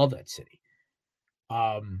 I love that city.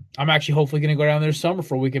 I'm actually hopefully going to go down there this summer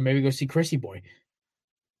for a week and maybe go see Chrissy Boy.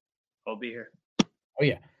 I'll be here. Oh,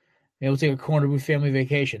 yeah. Maybe we'll take a corner booth family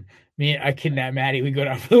vacation. Me and I kidnap Maddie. We go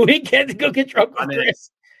down for the weekend to go get drunk with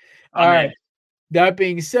Chris. All right. That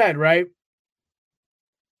being said, right?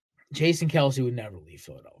 Jason Kelce would never leave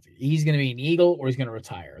Philadelphia. He's going to be an Eagle or he's going to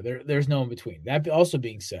retire. There's no in between. That also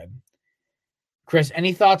being said, Chris,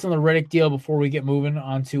 any thoughts on the Riddick deal before we get moving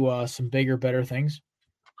on to some bigger, better things?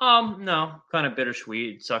 No, kind of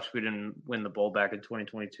bittersweet. It sucks we didn't win the bowl back in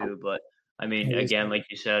 2022, but I mean, again, like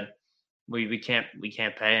you said, we can't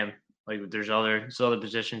pay him. Like there's other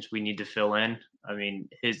positions we need to fill in. I mean,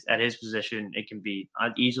 at his position, it can be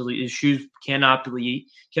easily, his shoes cannot be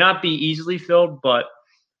easily filled. But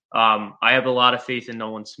I have a lot of faith in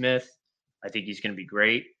Nolan Smith. I think he's going to be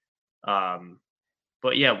great.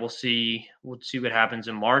 But yeah, we'll see. We'll see what happens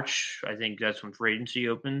in March. I think that's when free agency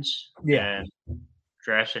opens. Yeah. And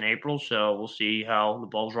drafts in April. So we'll see how the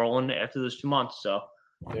ball's rolling after those 2 months. So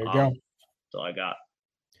there you go. That's all I got.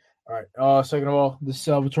 All right. Second of all, the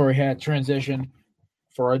celebratory hat transition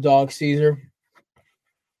for our dog Caesar.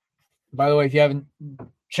 By the way, if you haven't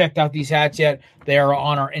checked out these hats yet, they are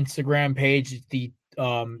on our Instagram page. It's the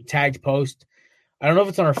tagged post. I don't know if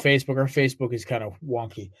it's on our Facebook. Our Facebook is kind of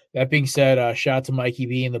wonky. That being said, shout out to Mikey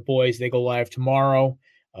B and the boys. They go live tomorrow.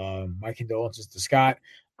 My condolences to Scott.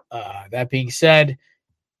 That being said,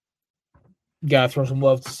 got to throw some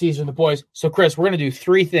love to Caesar and the boys. So, Chris, we're going to do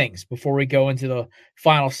 3 things before we go into the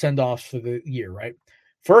final send-offs for the year, right?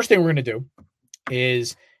 First thing we're going to do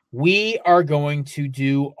is we are going to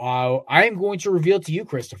do I am going to reveal to you,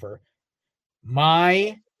 Christopher,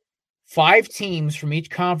 my 5 teams from each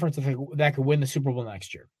conference that could win the Super Bowl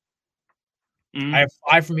next year. I have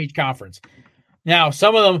 5 from each conference. Now,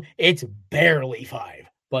 some of them, it's barely 5,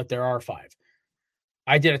 but there are 5.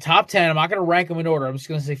 I did a top 10. I'm not going to rank them in order. I'm just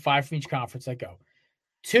going to say 5 from each conference I go.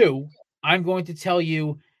 2, I'm going to tell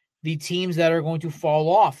you the teams that are going to fall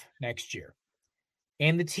off next year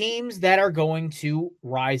and the teams that are going to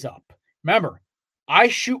rise up. Remember, I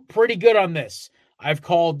shoot pretty good on this. I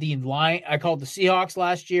called the Seahawks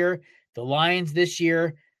last year, the Lions this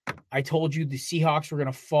year. I told you the Seahawks were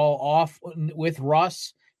going to fall off with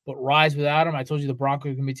Russ, but rise without him. I told you the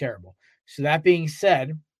Broncos are going to be terrible. So that being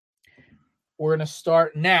said, we're going to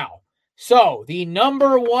start now. So the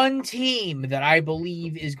number 1 team that I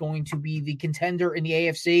believe is going to be the contender in the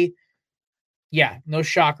AFC, yeah, no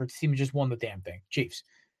shocker. The team just won the damn thing. Chiefs.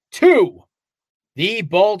 2, the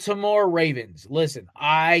Baltimore Ravens. Listen,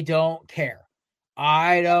 I don't care.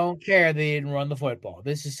 I don't care they didn't run the football.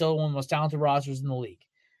 This is still one of the most talented rosters in the league.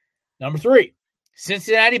 Number 3,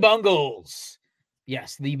 Cincinnati Bengals.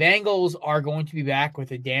 Yes, the Bengals are going to be back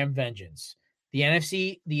with a damn vengeance. The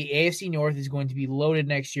AFC North is going to be loaded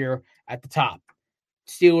next year at the top.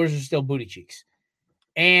 Steelers are still booty cheeks.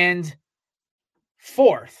 And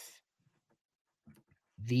 4th,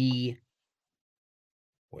 wait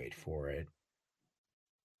for it,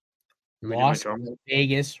 Las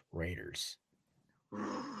Vegas Raiders.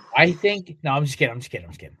 I think I'm just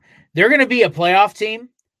kidding. They're going to be a playoff team,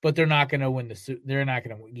 but they're not going to win they're not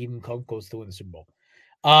going to even come close to win the Super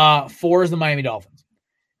Bowl. 4 is the Miami Dolphins.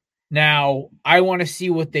 Now, I want to see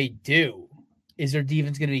what they do. Is their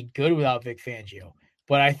defense going to be good without Vic Fangio?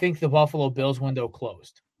 But I think the Buffalo Bills window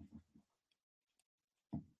closed.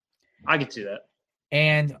 I can see that.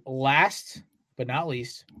 And last but not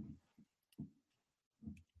least,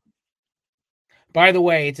 by the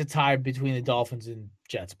way, it's a tie between the Dolphins and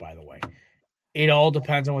Jets, by the way. It all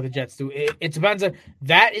depends on what the Jets do. It depends on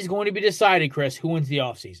that is going to be decided, Chris, who wins the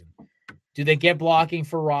offseason. Do they get blocking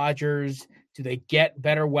for Rodgers? Do they get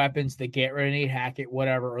better weapons? They get rid of Nate Hackett,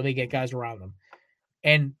 whatever, or they get guys around them.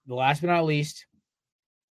 And the last but not least,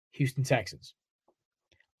 Houston Texans.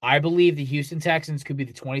 I believe the Houston Texans could be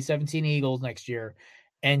the 2017 Eagles next year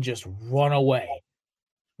and just run away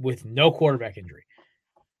with no quarterback injury.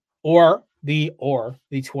 Or the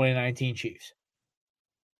 2019 Chiefs.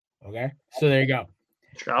 Okay? So there you go.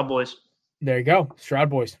 Stroud boys. There you go. Stroud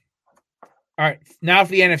boys. All right. Now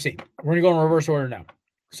for the NFC. We're going to go in reverse order now.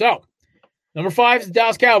 So, number 5 is the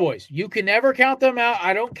Dallas Cowboys. You can never count them out.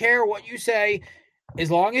 I don't care what you say. As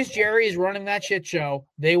long as Jerry is running that shit show,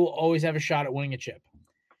 they will always have a shot at winning a chip.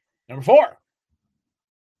 Number 4,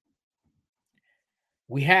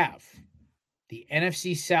 we have the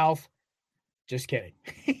NFC South. Just kidding.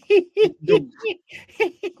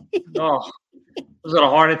 Oh, was it a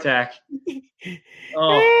heart attack?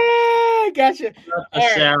 Oh, gotcha.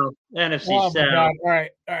 The South, NFC South. God. All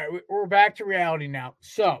right. We're back to reality now.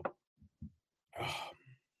 So,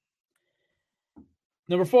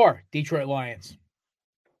 number 4, Detroit Lions.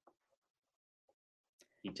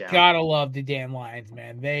 Gotta love the damn Lions,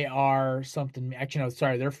 man. They are something. Actually, no,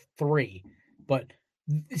 sorry, they're 3, but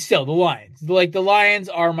still, the Lions. Like the Lions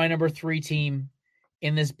are my number 3 team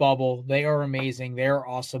in this bubble. They are amazing. They are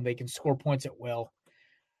awesome. They can score points at will.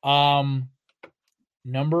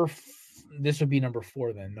 This would be number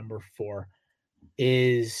 4 then. Number 4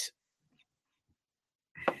 is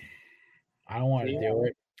I don't want to do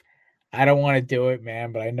it. I don't want to do it,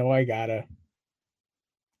 man, but I know I gotta.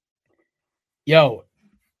 Yo,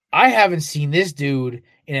 I haven't seen this dude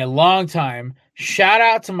in a long time. Shout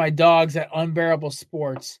out to my dogs at Unbearable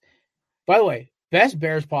Sports. By the way, best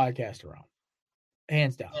Bears podcast around.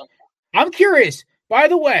 Hands down. I'm curious. By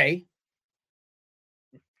the way,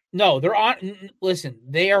 no, they're on. Listen,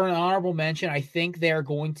 they are an honorable mention. I think they are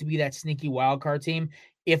going to be that sneaky wild card team.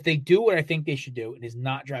 If they do what I think they should do, it is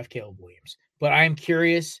not draft Caleb Williams. But I am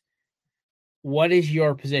curious, what is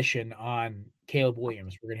your position on Caleb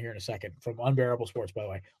Williams? We're going to hear in a second from Unbearable Sports, by the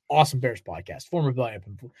way. Awesome Bears podcast. Former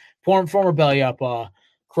belly up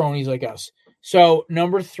cronies like us. So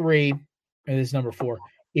number 3, and this is number 4,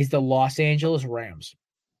 is the Los Angeles Rams.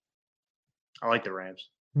 I like the Rams.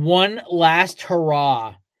 One last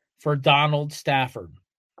hurrah for Donald Stafford.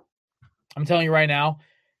 I'm telling you right now,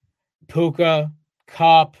 Puka,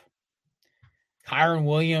 Kupp, Kyron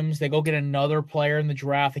Williams, they go get another player in the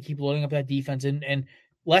draft. They keep loading up that defense. And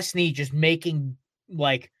Les Snead just making,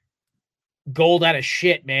 like, gold out of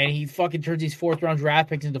shit, man. He fucking turns these 4th-round draft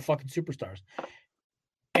picks into fucking superstars.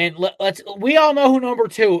 And we all know who number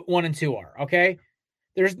 1 and 2 are, okay?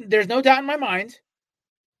 There's no doubt in my mind.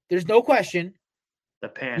 There's no question.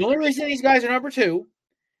 The only reason these guys are number 2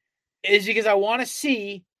 is because I want to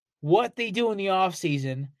see what they do in the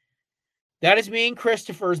offseason That is me and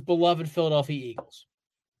Christopher's beloved Philadelphia Eagles.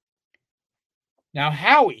 Now,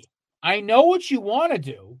 Howie, I know what you want to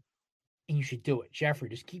do, and you should do it. Jeffrey,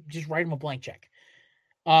 just write him a blank check.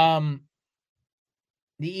 The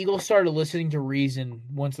Eagles started listening to reason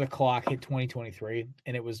once the clock hit 2023,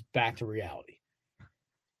 and it was back to reality.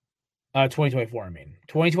 2024, I mean.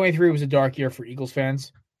 2023 was a dark year for Eagles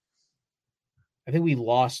fans. I think we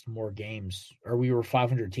lost more games, or we were a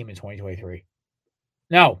 500 team in 2023.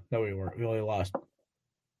 No, we weren't. We only lost.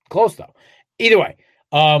 Close, though. Either way,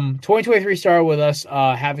 2023 started with us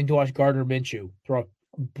having to watch Gardner Minshew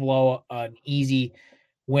blow an easy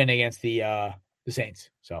win against the Saints.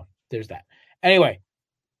 So there's that. Anyway,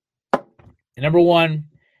 number one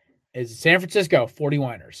is San Francisco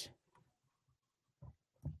 49ers.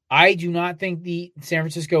 I do not think the San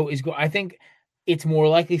Francisco is I think it's more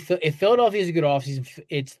likely if Philadelphia is a good offseason,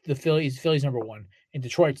 it's the Philly's number one and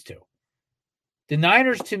Detroit's two. The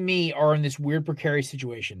Niners, to me, are in this weird precarious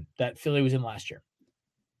situation that Philly was in last year.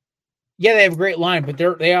 Yeah, they have a great line, but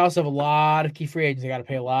they also have a lot of key free agents. They got to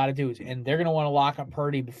pay a lot of dues, and they're going to want to lock up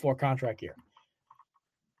Purdy before contract year.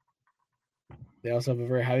 They also have a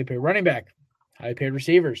very highly paid running back, highly paid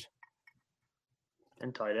receivers.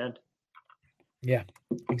 And tight end. Yeah,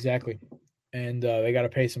 exactly. And they got to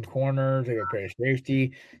pay some corners. They got to pay a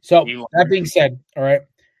safety. So, that being said, all right,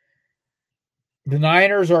 the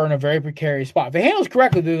Niners are in a very precarious spot. If they handle it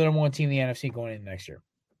correctly, they're the number one team in the NFC going into next year.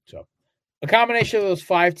 So, a combination of those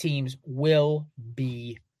five teams will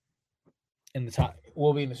be in the top.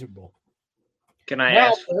 Will be in the Super Bowl. Can I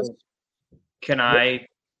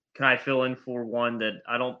fill in for one that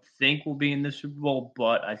I don't think will be in the Super Bowl,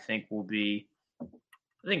 but I think will be,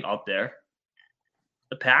 up there.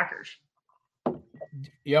 The Packers.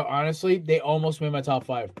 Yeah, honestly, they almost made my top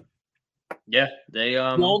five. Yeah, the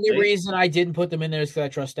only reason I didn't put them in there is because I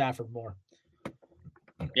trust Stafford more.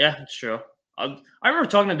 Yeah, it's true. I remember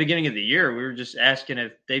talking at the beginning of the year. We were just asking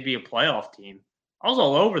if they'd be a playoff team. I was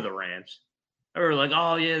all over the Rams. They were like,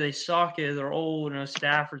 "Oh yeah, they suck. They're old, and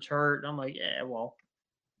Stafford's hurt." And I'm like, "Yeah, well."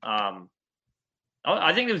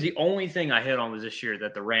 I think it was the only thing I hit on was this year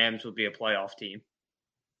that the Rams would be a playoff team.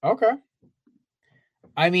 Okay.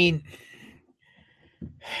 I mean,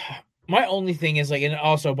 my only thing is and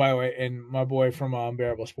also, by the way, and my boy from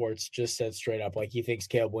Unbearable Sports just said straight up, he thinks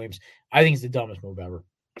Caleb Williams. I think it's the dumbest move ever.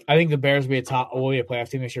 I think the Bears will be a playoff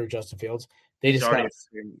team this year with Justin Fields. They just got.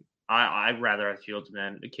 I'd rather have Fields,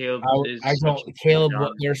 man. Caleb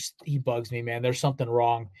he bugs me, man. There's something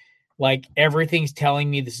wrong. Everything's telling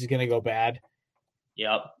me this is going to go bad.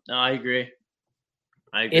 Yep. No, I agree.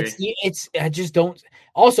 I just don't.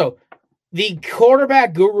 Also, the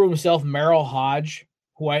quarterback guru himself, Merrill Hodge,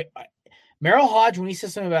 Merrill Hodge, when he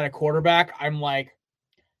says something about a quarterback, I'm like,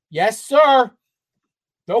 yes, sir.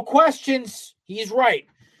 No questions. He's right.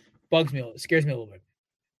 Bugs me a little. Scares me a little bit.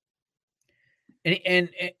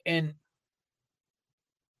 And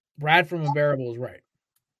Brad from Unbearable is right.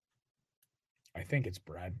 I think it's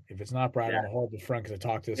Brad. If it's not Brad, I'm a horrible friend because I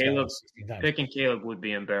talked to this guy 16 times. Picking Caleb would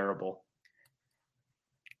be unbearable.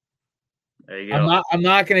 There you go. I'm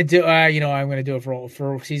not going to do. I'm going to do it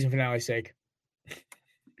for season finale's sake.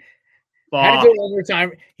 Had to do it one more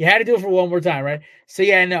time. You had to do it for one more time, right? So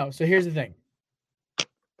yeah, no. So here's the thing.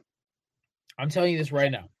 I'm telling you this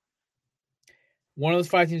right now. One of those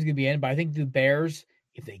five teams is going to be in, but I think the Bears,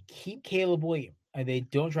 if they keep Caleb Williams, and they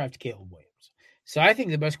don't draft Caleb Williams. So I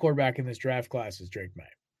think the best quarterback in this draft class is Drake May.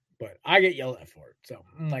 But I get yelled at for it. So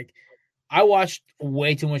I'm like, I watched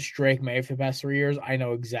way too much Drake May for the past 3 years. I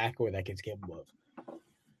know exactly what that kid's capable of.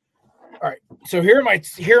 All right. So here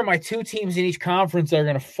are my two teams in each conference that are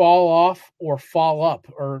going to fall off or fall up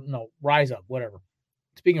or rise up, whatever.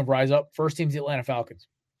 Speaking of rise up, first team's the Atlanta Falcons.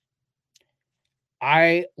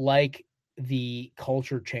 I like the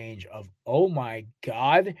culture change of, oh my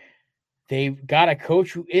God, they've got a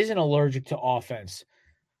coach who isn't allergic to offense.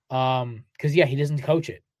 Because he doesn't coach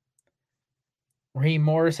it. Raheem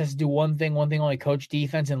Morris has to do one thing only: coach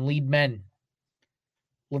defense and lead men.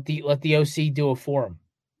 Let the OC do it for him.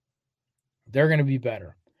 They're going to be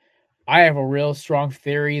better. I have a real strong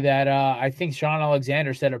theory that I think Sean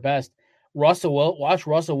Alexander said it best. Watch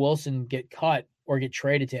Russell Wilson get cut or get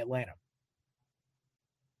traded to Atlanta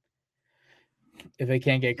if they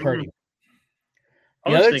can't get Curdy.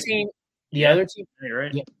 The other team.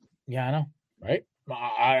 Right. Yeah, I know, right?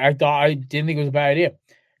 I didn't think it was a bad idea.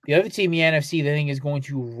 The other team in the NFC that I think is going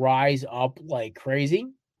to rise up like crazy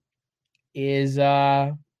is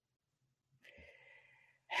a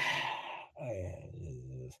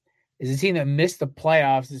team that missed the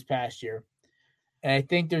playoffs this past year. And I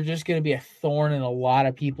think they're just going to be a thorn in a lot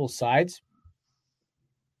of people's sides.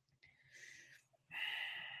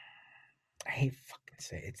 hate fucking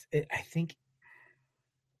say it. I think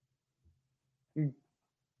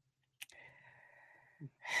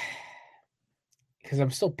because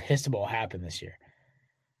I'm still pissed about what happened this year.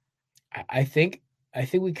 I think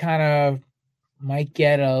we kind of might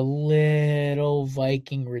get a little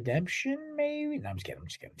Viking redemption, maybe. No, I'm just kidding.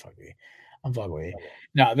 Fuck with you. I'm fucking with you.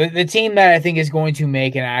 No, the team that I think is going to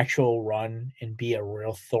make an actual run and be a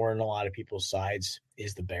real thorn in a lot of people's sides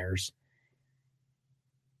is the Bears.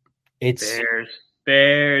 It's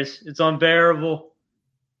Bears. It's unbearable.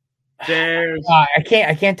 Bears. I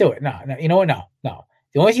can't do it. No. You know what? No.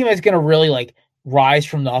 The only team that's going to really like rise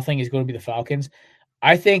from nothing is going to be the Falcons.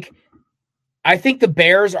 I think the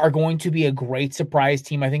Bears are going to be a great surprise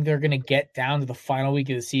team. I think they're going to get down to the final week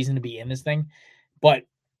of the season to be in this thing. But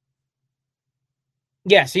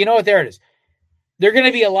yeah, so you know what? There it is. They're going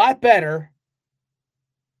to be a lot better.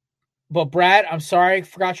 But Brad, I'm sorry, I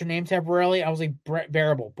forgot your name temporarily. I was like Brad.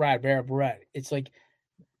 It's like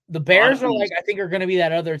the Bears are like I think are going to be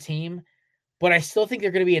that other team, but I still think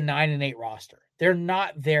they're going to be a 9-8 roster. They're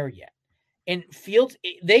not there yet. And Fields,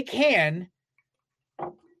 they can.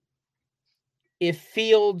 If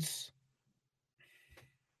Fields,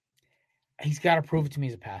 he's got to prove it to me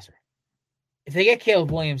as a passer. If they get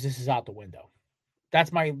Caleb Williams, this is out the window.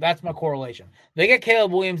 That's my correlation. They get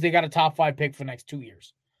Caleb Williams, they got a top 5 pick for the next 2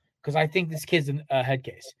 years. Because I think this kid's a head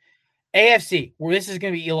case. AFC, where this is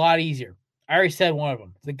going to be a lot easier. I already said one of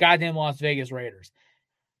them. The goddamn Las Vegas Raiders.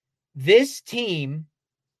 This team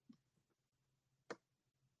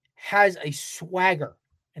has a swagger,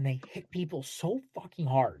 and they hit people so fucking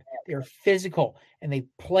hard. They're physical, and they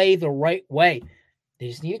play the right way. They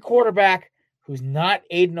just need a quarterback who's not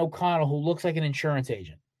Aiden O'Connell, who looks like an insurance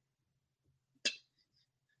agent.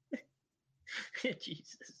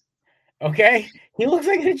 Jesus. Okay? He looks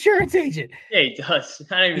like an insurance agent. Yeah, he does.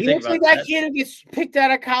 I don't even he think looks about like that kid who gets picked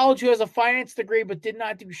out of college who has a finance degree but did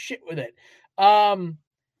not do shit with it. And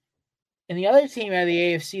the other team out of the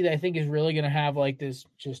AFC that I think is really going to have like this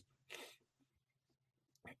just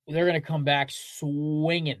they're going to come back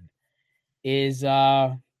swinging is it's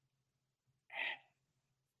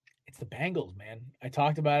the Bengals, man. I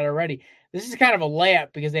talked about it already. This is kind of a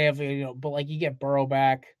layup because they have, but like you get Burrow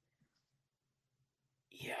back.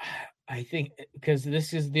 Yeah, I think because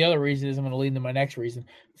this is the other reason is I'm going to lead into my next reason.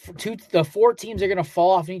 The 4 teams are going to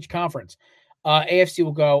fall off in each conference. AFC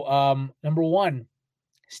will go number 1,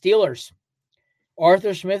 Steelers.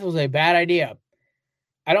 Arthur Smith was a bad idea.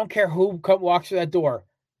 I don't care who walks through that door.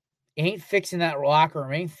 Ain't fixing that locker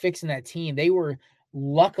room. Ain't fixing that team. They were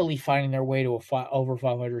luckily finding their way to over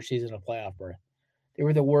 500 season of playoff berth. They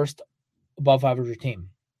were the worst above 500 team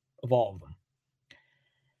of all of them.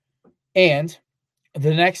 And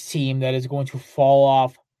the next team that is going to fall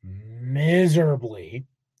off miserably,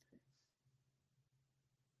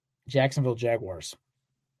 Jacksonville Jaguars.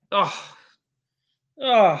 Oh,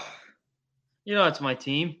 it's my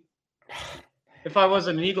team. If I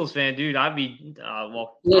wasn't an Eagles fan, dude, I'd be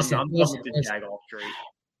listen, I'm with the Jag off straight.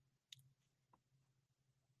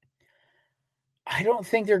 I don't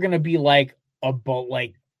think they're going to be like about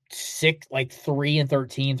like 3-13,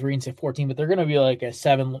 3-14, but they're going to be like a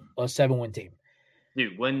 7-win team.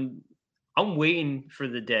 Dude, when I'm waiting for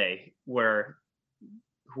the day where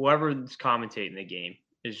whoever's commentating the game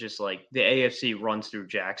is just like the AFC runs through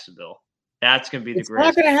Jacksonville. That's going to be the greatest.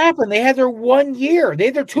 It's not going to happen. They had their 1 year. They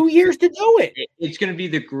had their 2 years to do it. It's going to be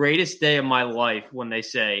the greatest day of my life when they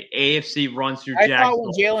say AFC runs through Jacksonville. I thought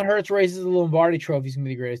when Jalen Hurts raises the Lombardi Trophy, he's going to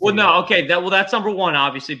be the greatest. Well, no, okay. That's number 1,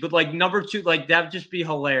 obviously. But, like, number 2, like, that would just be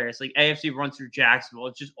hilarious. Like, AFC runs through Jacksonville.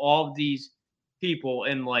 It's just all of these people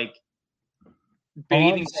in, like,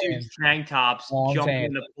 bathing suits, tank tops, jumping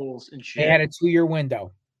in the pools and shit. They had a 2-year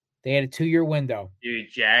window.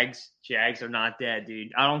 Dude, Jags are not dead,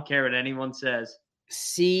 dude. I don't care what anyone says.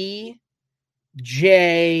 C.J.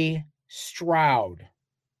 Stroud,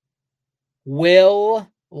 Will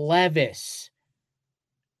Levis,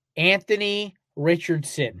 Anthony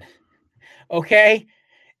Richardson. Okay?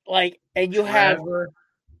 Like, and you Trevor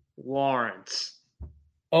Lawrence.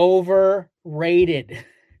 Overrated.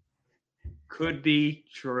 Could be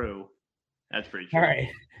true. That's pretty true. All right.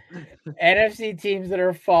 NFC teams that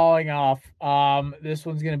are falling off. This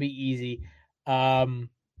one's going to be easy. I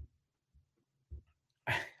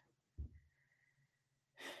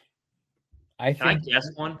think. Can I guess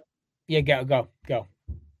one? Yeah, go.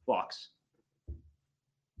 Bucks.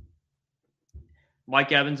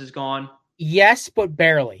 Mike Evans is gone. Yes, but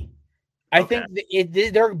barely. I think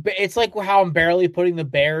it's like how I'm barely putting the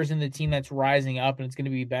Bears in the team that's rising up and it's going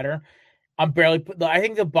to be better. I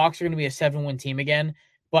think the Bucks are going to be a 7-win team again,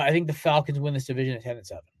 but I think the Falcons win this division at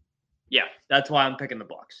 10-7. Yeah, that's why I'm picking the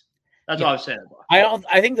Bucks. That's what I was saying.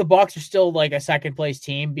 I think the Bucs are still like a second place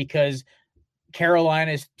team because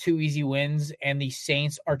Carolina's 2 easy wins and the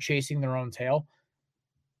Saints are chasing their own tail.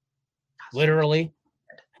 Literally.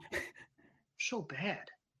 So bad.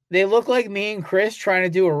 They look like me and Chris trying to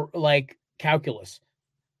do calculus.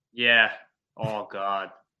 Yeah. Oh God.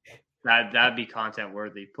 That'd be content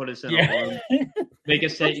worthy. Put us in a room. Make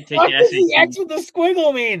us take What an does the SAT. X with the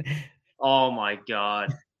squiggle mean? Oh my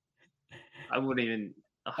God. I wouldn't even.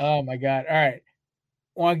 Oh my God. All right.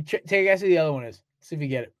 Want to take a guess who the other one is? See if you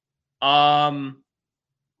get it. Let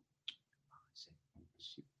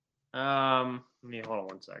me hold on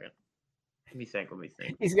 1 second. Let me think.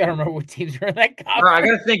 He's got to remember what teams are in that conference. All right, I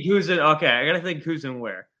gotta think who's in. Okay, I gotta think who's in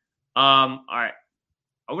where. All right.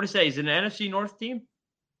 I would say is it an NFC North team?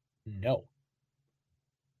 No.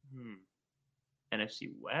 NFC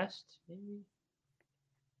West, maybe.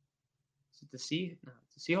 Is it the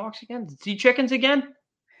Seahawks again? The Sea Chickens again?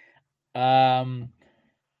 I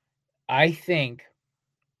think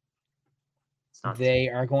they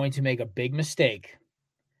are going to make a big mistake.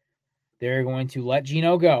 They're going to let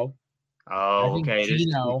Geno go. Oh, okay.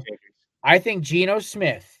 I think Geno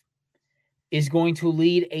Smith is going to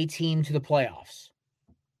lead a team to the playoffs.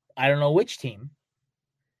 I don't know which team.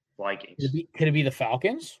 Vikings. Could it be the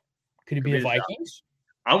Falcons? Could it be the Vikings?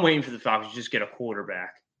 I'm waiting for the Falcons to just get a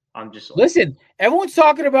quarterback. I'm just listen. Everyone's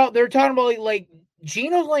talking about. They're talking about like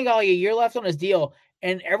Geno's only got like a year left on his deal,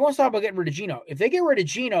 and everyone's talking about getting rid of Geno. If they get rid of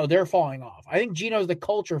Geno, they're falling off. I think Geno's the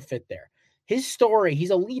culture fit there. His story.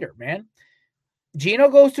 He's a leader, man. Geno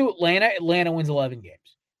goes to Atlanta. Atlanta wins 11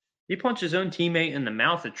 games. He punched his own teammate in the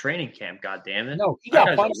mouth at training camp. God damn it! No, he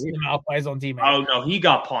got punched in the mouth by his own teammate. Oh no, he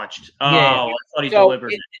got punched. Oh, yeah. I thought he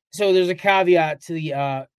delivered it. So there's a caveat to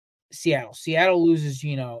the Seattle. Seattle loses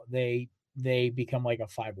Geno, they become like a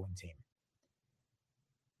 5-win team.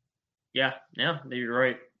 Yeah, you're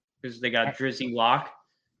right because they got Drizzy Lock,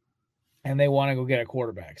 and they want to go get a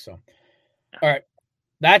quarterback. So, all right.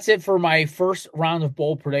 That's it for my first round of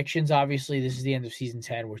bold predictions. Obviously, this is the end of season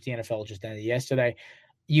 10, which the NFL just ended yesterday.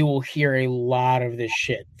 You will hear a lot of this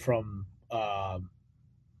shit from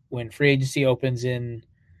when free agency opens in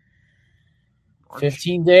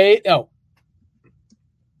 15 days. No,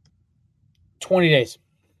 20 days.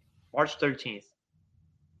 March 13th.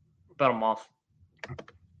 About a month.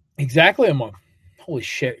 Exactly a month. Holy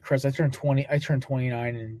shit, Chris. I turned 20. I turned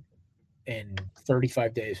 29 in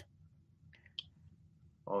 35 days.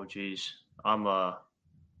 Oh, geez. I don't know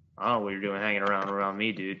what you're doing hanging around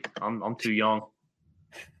me, dude. I'm too young.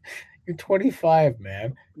 You're 25,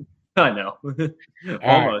 man. I know.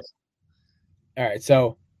 Almost. All right.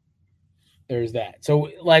 So there's that. So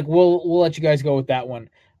like we'll let you guys go with that one.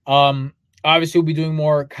 Obviously we'll be doing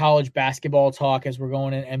more college basketball talk as we're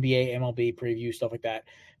going in NBA, MLB preview, stuff like that,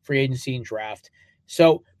 free agency and draft.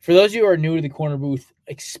 So for those of you who are new to the Corner Booth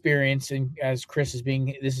experience, and as Chris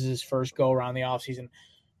this is his first go around the offseason,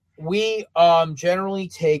 we generally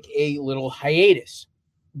take a little hiatus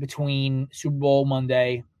between Super Bowl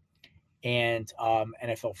Monday and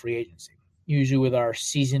NFL free agency. Usually with our our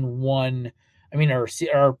season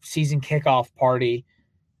kickoff party,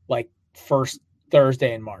 like first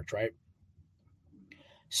Thursday in March, right?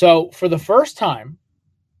 So for the first time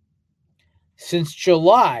since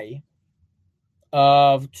July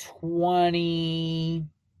of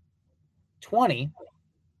 2020,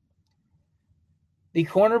 the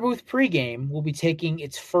Corner Booth pregame will be taking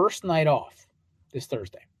its first night off this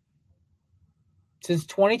Thursday. Since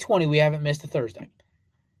 2020, we haven't missed a Thursday.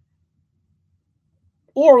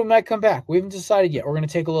 Or we might come back. We haven't decided yet. We're going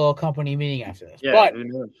to take a little company meeting after this. Yeah, but who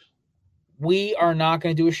knows? We are not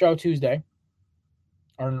going to do a show Tuesday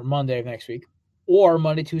or Monday of next week or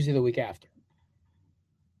Monday, Tuesday the week after.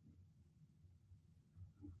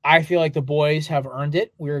 I feel like the boys have earned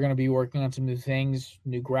it. We're going to be working on some new things,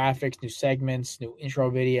 new graphics, new segments, new intro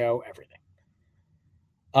video, everything.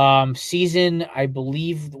 Season, I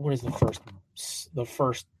believe, what is the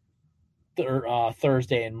first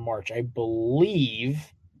Thursday in March? I believe.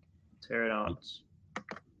 Tear it out.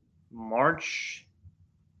 March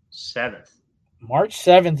 7th. March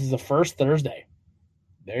 7th is the first Thursday.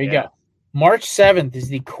 There you go. March 7th is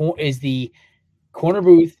the Corner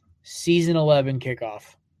Booth season 11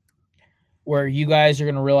 kickoff, where you guys are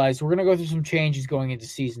going to realize we're going to go through some changes going into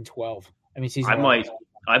season 12. Season 11.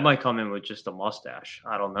 I might come in with just a mustache.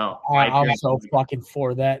 I don't know. I'm so fucking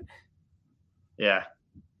for that. Yeah,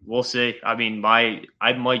 we'll see. I might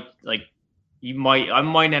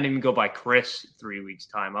not even go by Chris 3 weeks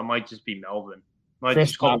time. I might just be Melvin. I might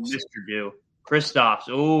just call him Mr. Do. Kristaps.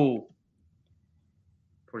 Ooh.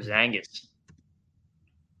 Porzingis.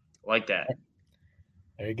 Like that.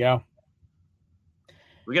 There you go.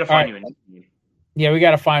 We got to find you a new team. Yeah, we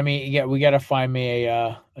got to find me. Yeah, we got to find me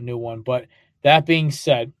a new one. But that being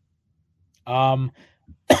said, updates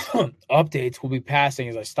will be passing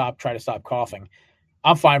as I try to stop coughing.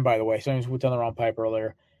 I'm fine, by the way. Someone's put down the wrong pipe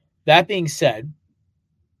earlier. That being said,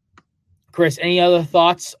 Chris, any other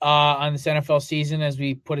thoughts on this NFL season as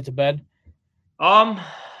we put it to bed?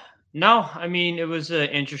 No. I mean, it was an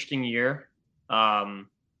interesting year.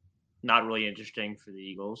 Not really interesting for the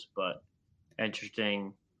Eagles, but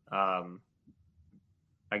interesting. I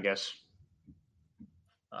guess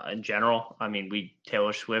in general. I mean,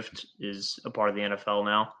 Taylor Swift is a part of the NFL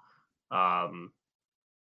now.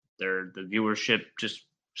 The viewership just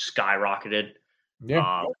skyrocketed.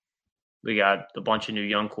 Yeah. We got a bunch of new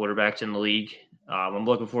young quarterbacks in the league. I'm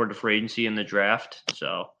looking forward to free agency in the draft.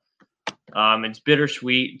 So it's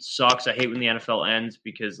bittersweet. It sucks. I hate when the NFL ends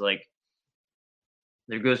because like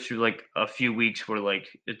there goes through like a few weeks where like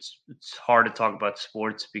it's hard to talk about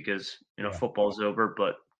sports because football's over,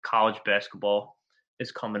 but college basketball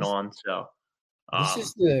is coming on. So this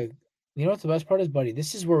is what the best part is, buddy?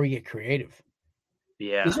 This is where we get creative.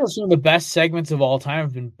 Yeah. These are some of the best segments of all time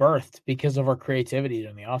have been birthed because of our creativity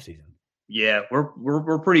in the offseason. Yeah,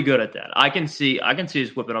 we're pretty good at that. I can see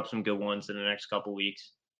us whipping up some good ones in the next couple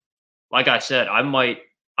weeks. Like I said, I might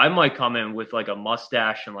come in with like a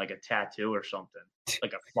mustache and like a tattoo or something,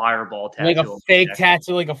 like a fireball tattoo, like a fake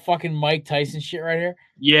tattoo, like a fucking Mike Tyson shit right here.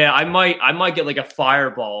 Yeah, I might get like a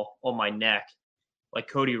fireball on my neck, like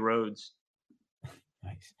Cody Rhodes.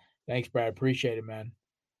 Nice, thanks, Brad. Appreciate it, man.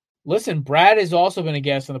 Listen, Brad has also been a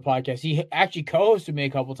guest on the podcast. He actually co-hosted me a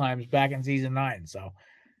couple times back in season 9. So,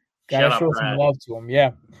 gotta show some love to him.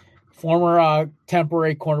 Yeah, former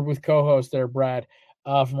temporary corner booth co-host there, Brad,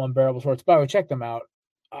 from Unbearable Sports. By the way, check them out.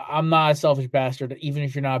 I'm not a selfish bastard. Even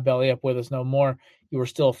if you're not belly up with us no more, you are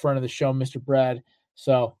still a friend of the show, Mr. Brad.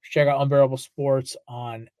 So check out Unbearable Sports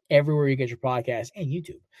on everywhere you get your podcast and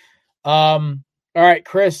YouTube. All right,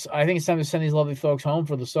 Chris, I think it's time to send these lovely folks home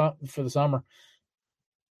for the summer.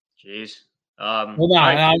 Jeez. Well, no,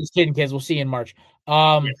 I'm just kidding, kids. We'll see you in March.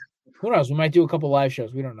 Who knows? We might do a couple live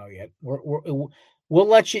shows. We don't know yet. We'll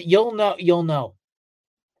let you. You'll know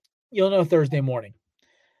Thursday morning.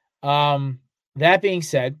 That being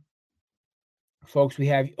said, folks,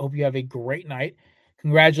 hope you have a great night.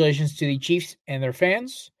 Congratulations to the Chiefs and their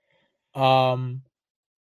fans.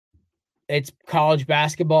 It's college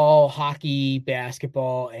basketball, hockey,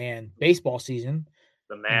 basketball, and baseball season.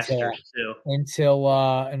 The Masters too.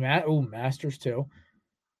 Masters too.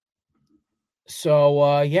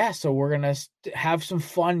 So so we're gonna have some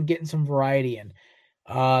fun, getting some variety in.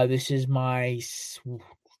 This is my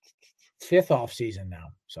 5th off season now,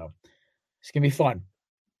 so it's gonna be fun.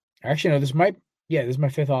 Actually, no, this is my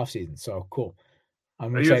 5th off season. So cool.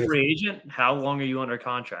 I'm excited. Are you a free agent? How long are you under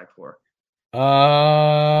contract for?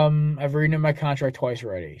 I've renewed my contract twice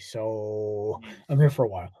already, so I'm here for a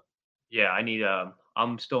while. Yeah, I need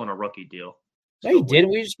I'm still in a rookie deal. No, you did.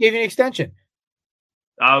 We just gave you an extension.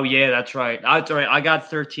 Oh yeah, that's right. That's right. I got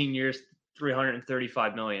 13 years,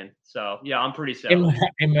 $335 million. So yeah, I'm pretty set. In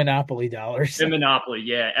Monopoly dollars. In Monopoly,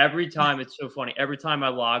 yeah. Every time it's so funny. Every time I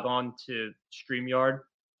log on to StreamYard,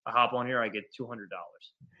 I hop on here, I get $200.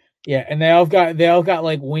 Yeah, and they all got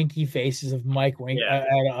like winky faces of Mike Wink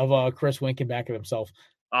of Chris winking back at himself.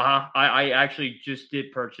 I actually just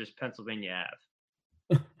did purchase Pennsylvania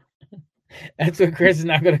Ave. That's what Chris is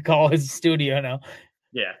not going to call his studio now.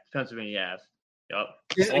 Yeah, Pennsylvania Ave. Yep.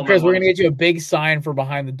 Chris, we're going to get you a big sign for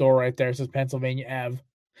behind the door right there. It says Pennsylvania Ave.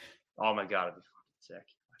 Oh my God, it'd be fucking sick.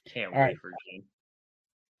 I can't wait for a game.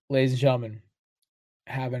 Ladies and gentlemen,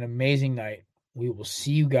 have an amazing night. We will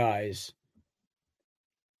see you guys.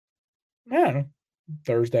 I don't know,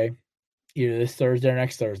 Thursday, either this Thursday or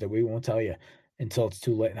next Thursday. We won't tell you until it's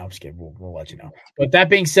too late. No, I'm just kidding. We'll let you know. But that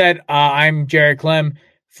being said, I'm Jared Clem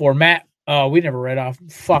for Matt. We never read off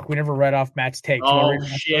Matt's takes. Oh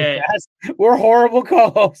shit! We're horrible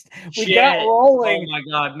co-hosts. We got rolling. Oh my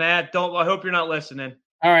God, Matt! I hope you're not listening.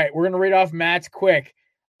 All right, we're gonna read off Matt's quick.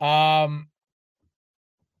 When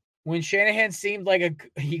Shanahan seemed like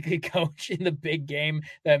he could coach in the big game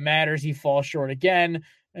that matters, he falls short again.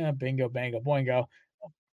 Bingo, bango, boingo.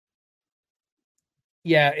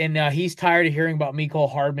 Yeah, and he's tired of hearing about Mecole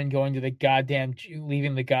Hardman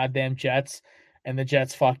leaving the goddamn Jets, and the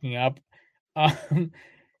Jets fucking up. I'm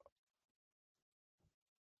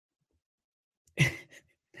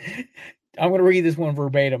going to read this one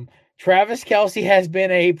verbatim. Travis Kelce has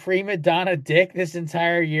been a prima donna dick this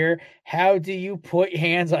entire year. How do you put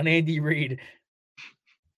hands on Andy Reid?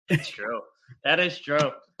 It's true. That is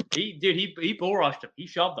true. He bull rushed him. He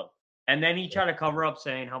shoved him. And then he tried to cover up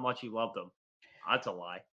saying how much he loved him. That's a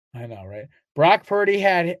lie. I know, right? Brock Purdy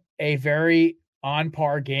had a very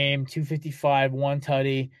on-par game, 255, one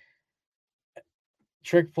tutty.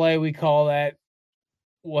 Trick play, we call that.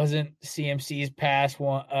 Wasn't CMC's pass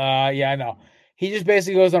one. Yeah, I know. He just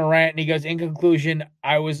basically goes on a rant and he goes, in conclusion,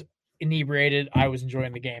 I was inebriated. I was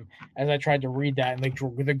enjoying the game. As I tried to read that, and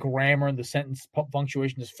the grammar and the sentence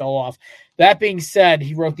punctuation just fell off. That being said,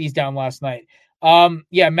 he wrote these down last night.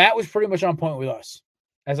 Yeah, Matt was pretty much on point with us,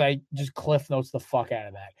 as I just cliff notes the fuck out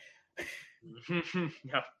of that.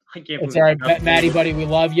 Yeah, I can't. It's all right, Matty, buddy. We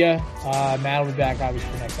love you. Matt will be back obviously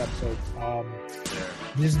for the next episode.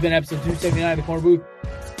 This has been episode 279 of the Corner Booth.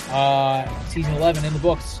 Season 11 in the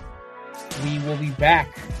books. We will be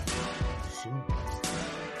back soon.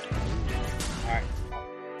 All right.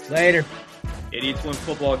 Later. Idiots win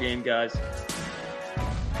football game, guys.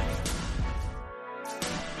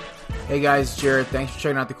 Hey guys, Jared. Thanks for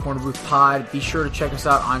checking out the Corner Booth Pod. Be sure to check us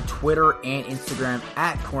out on Twitter and Instagram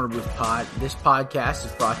at Corner Booth Pod. This podcast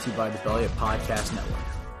is brought to you by the Belly Up Podcast Network.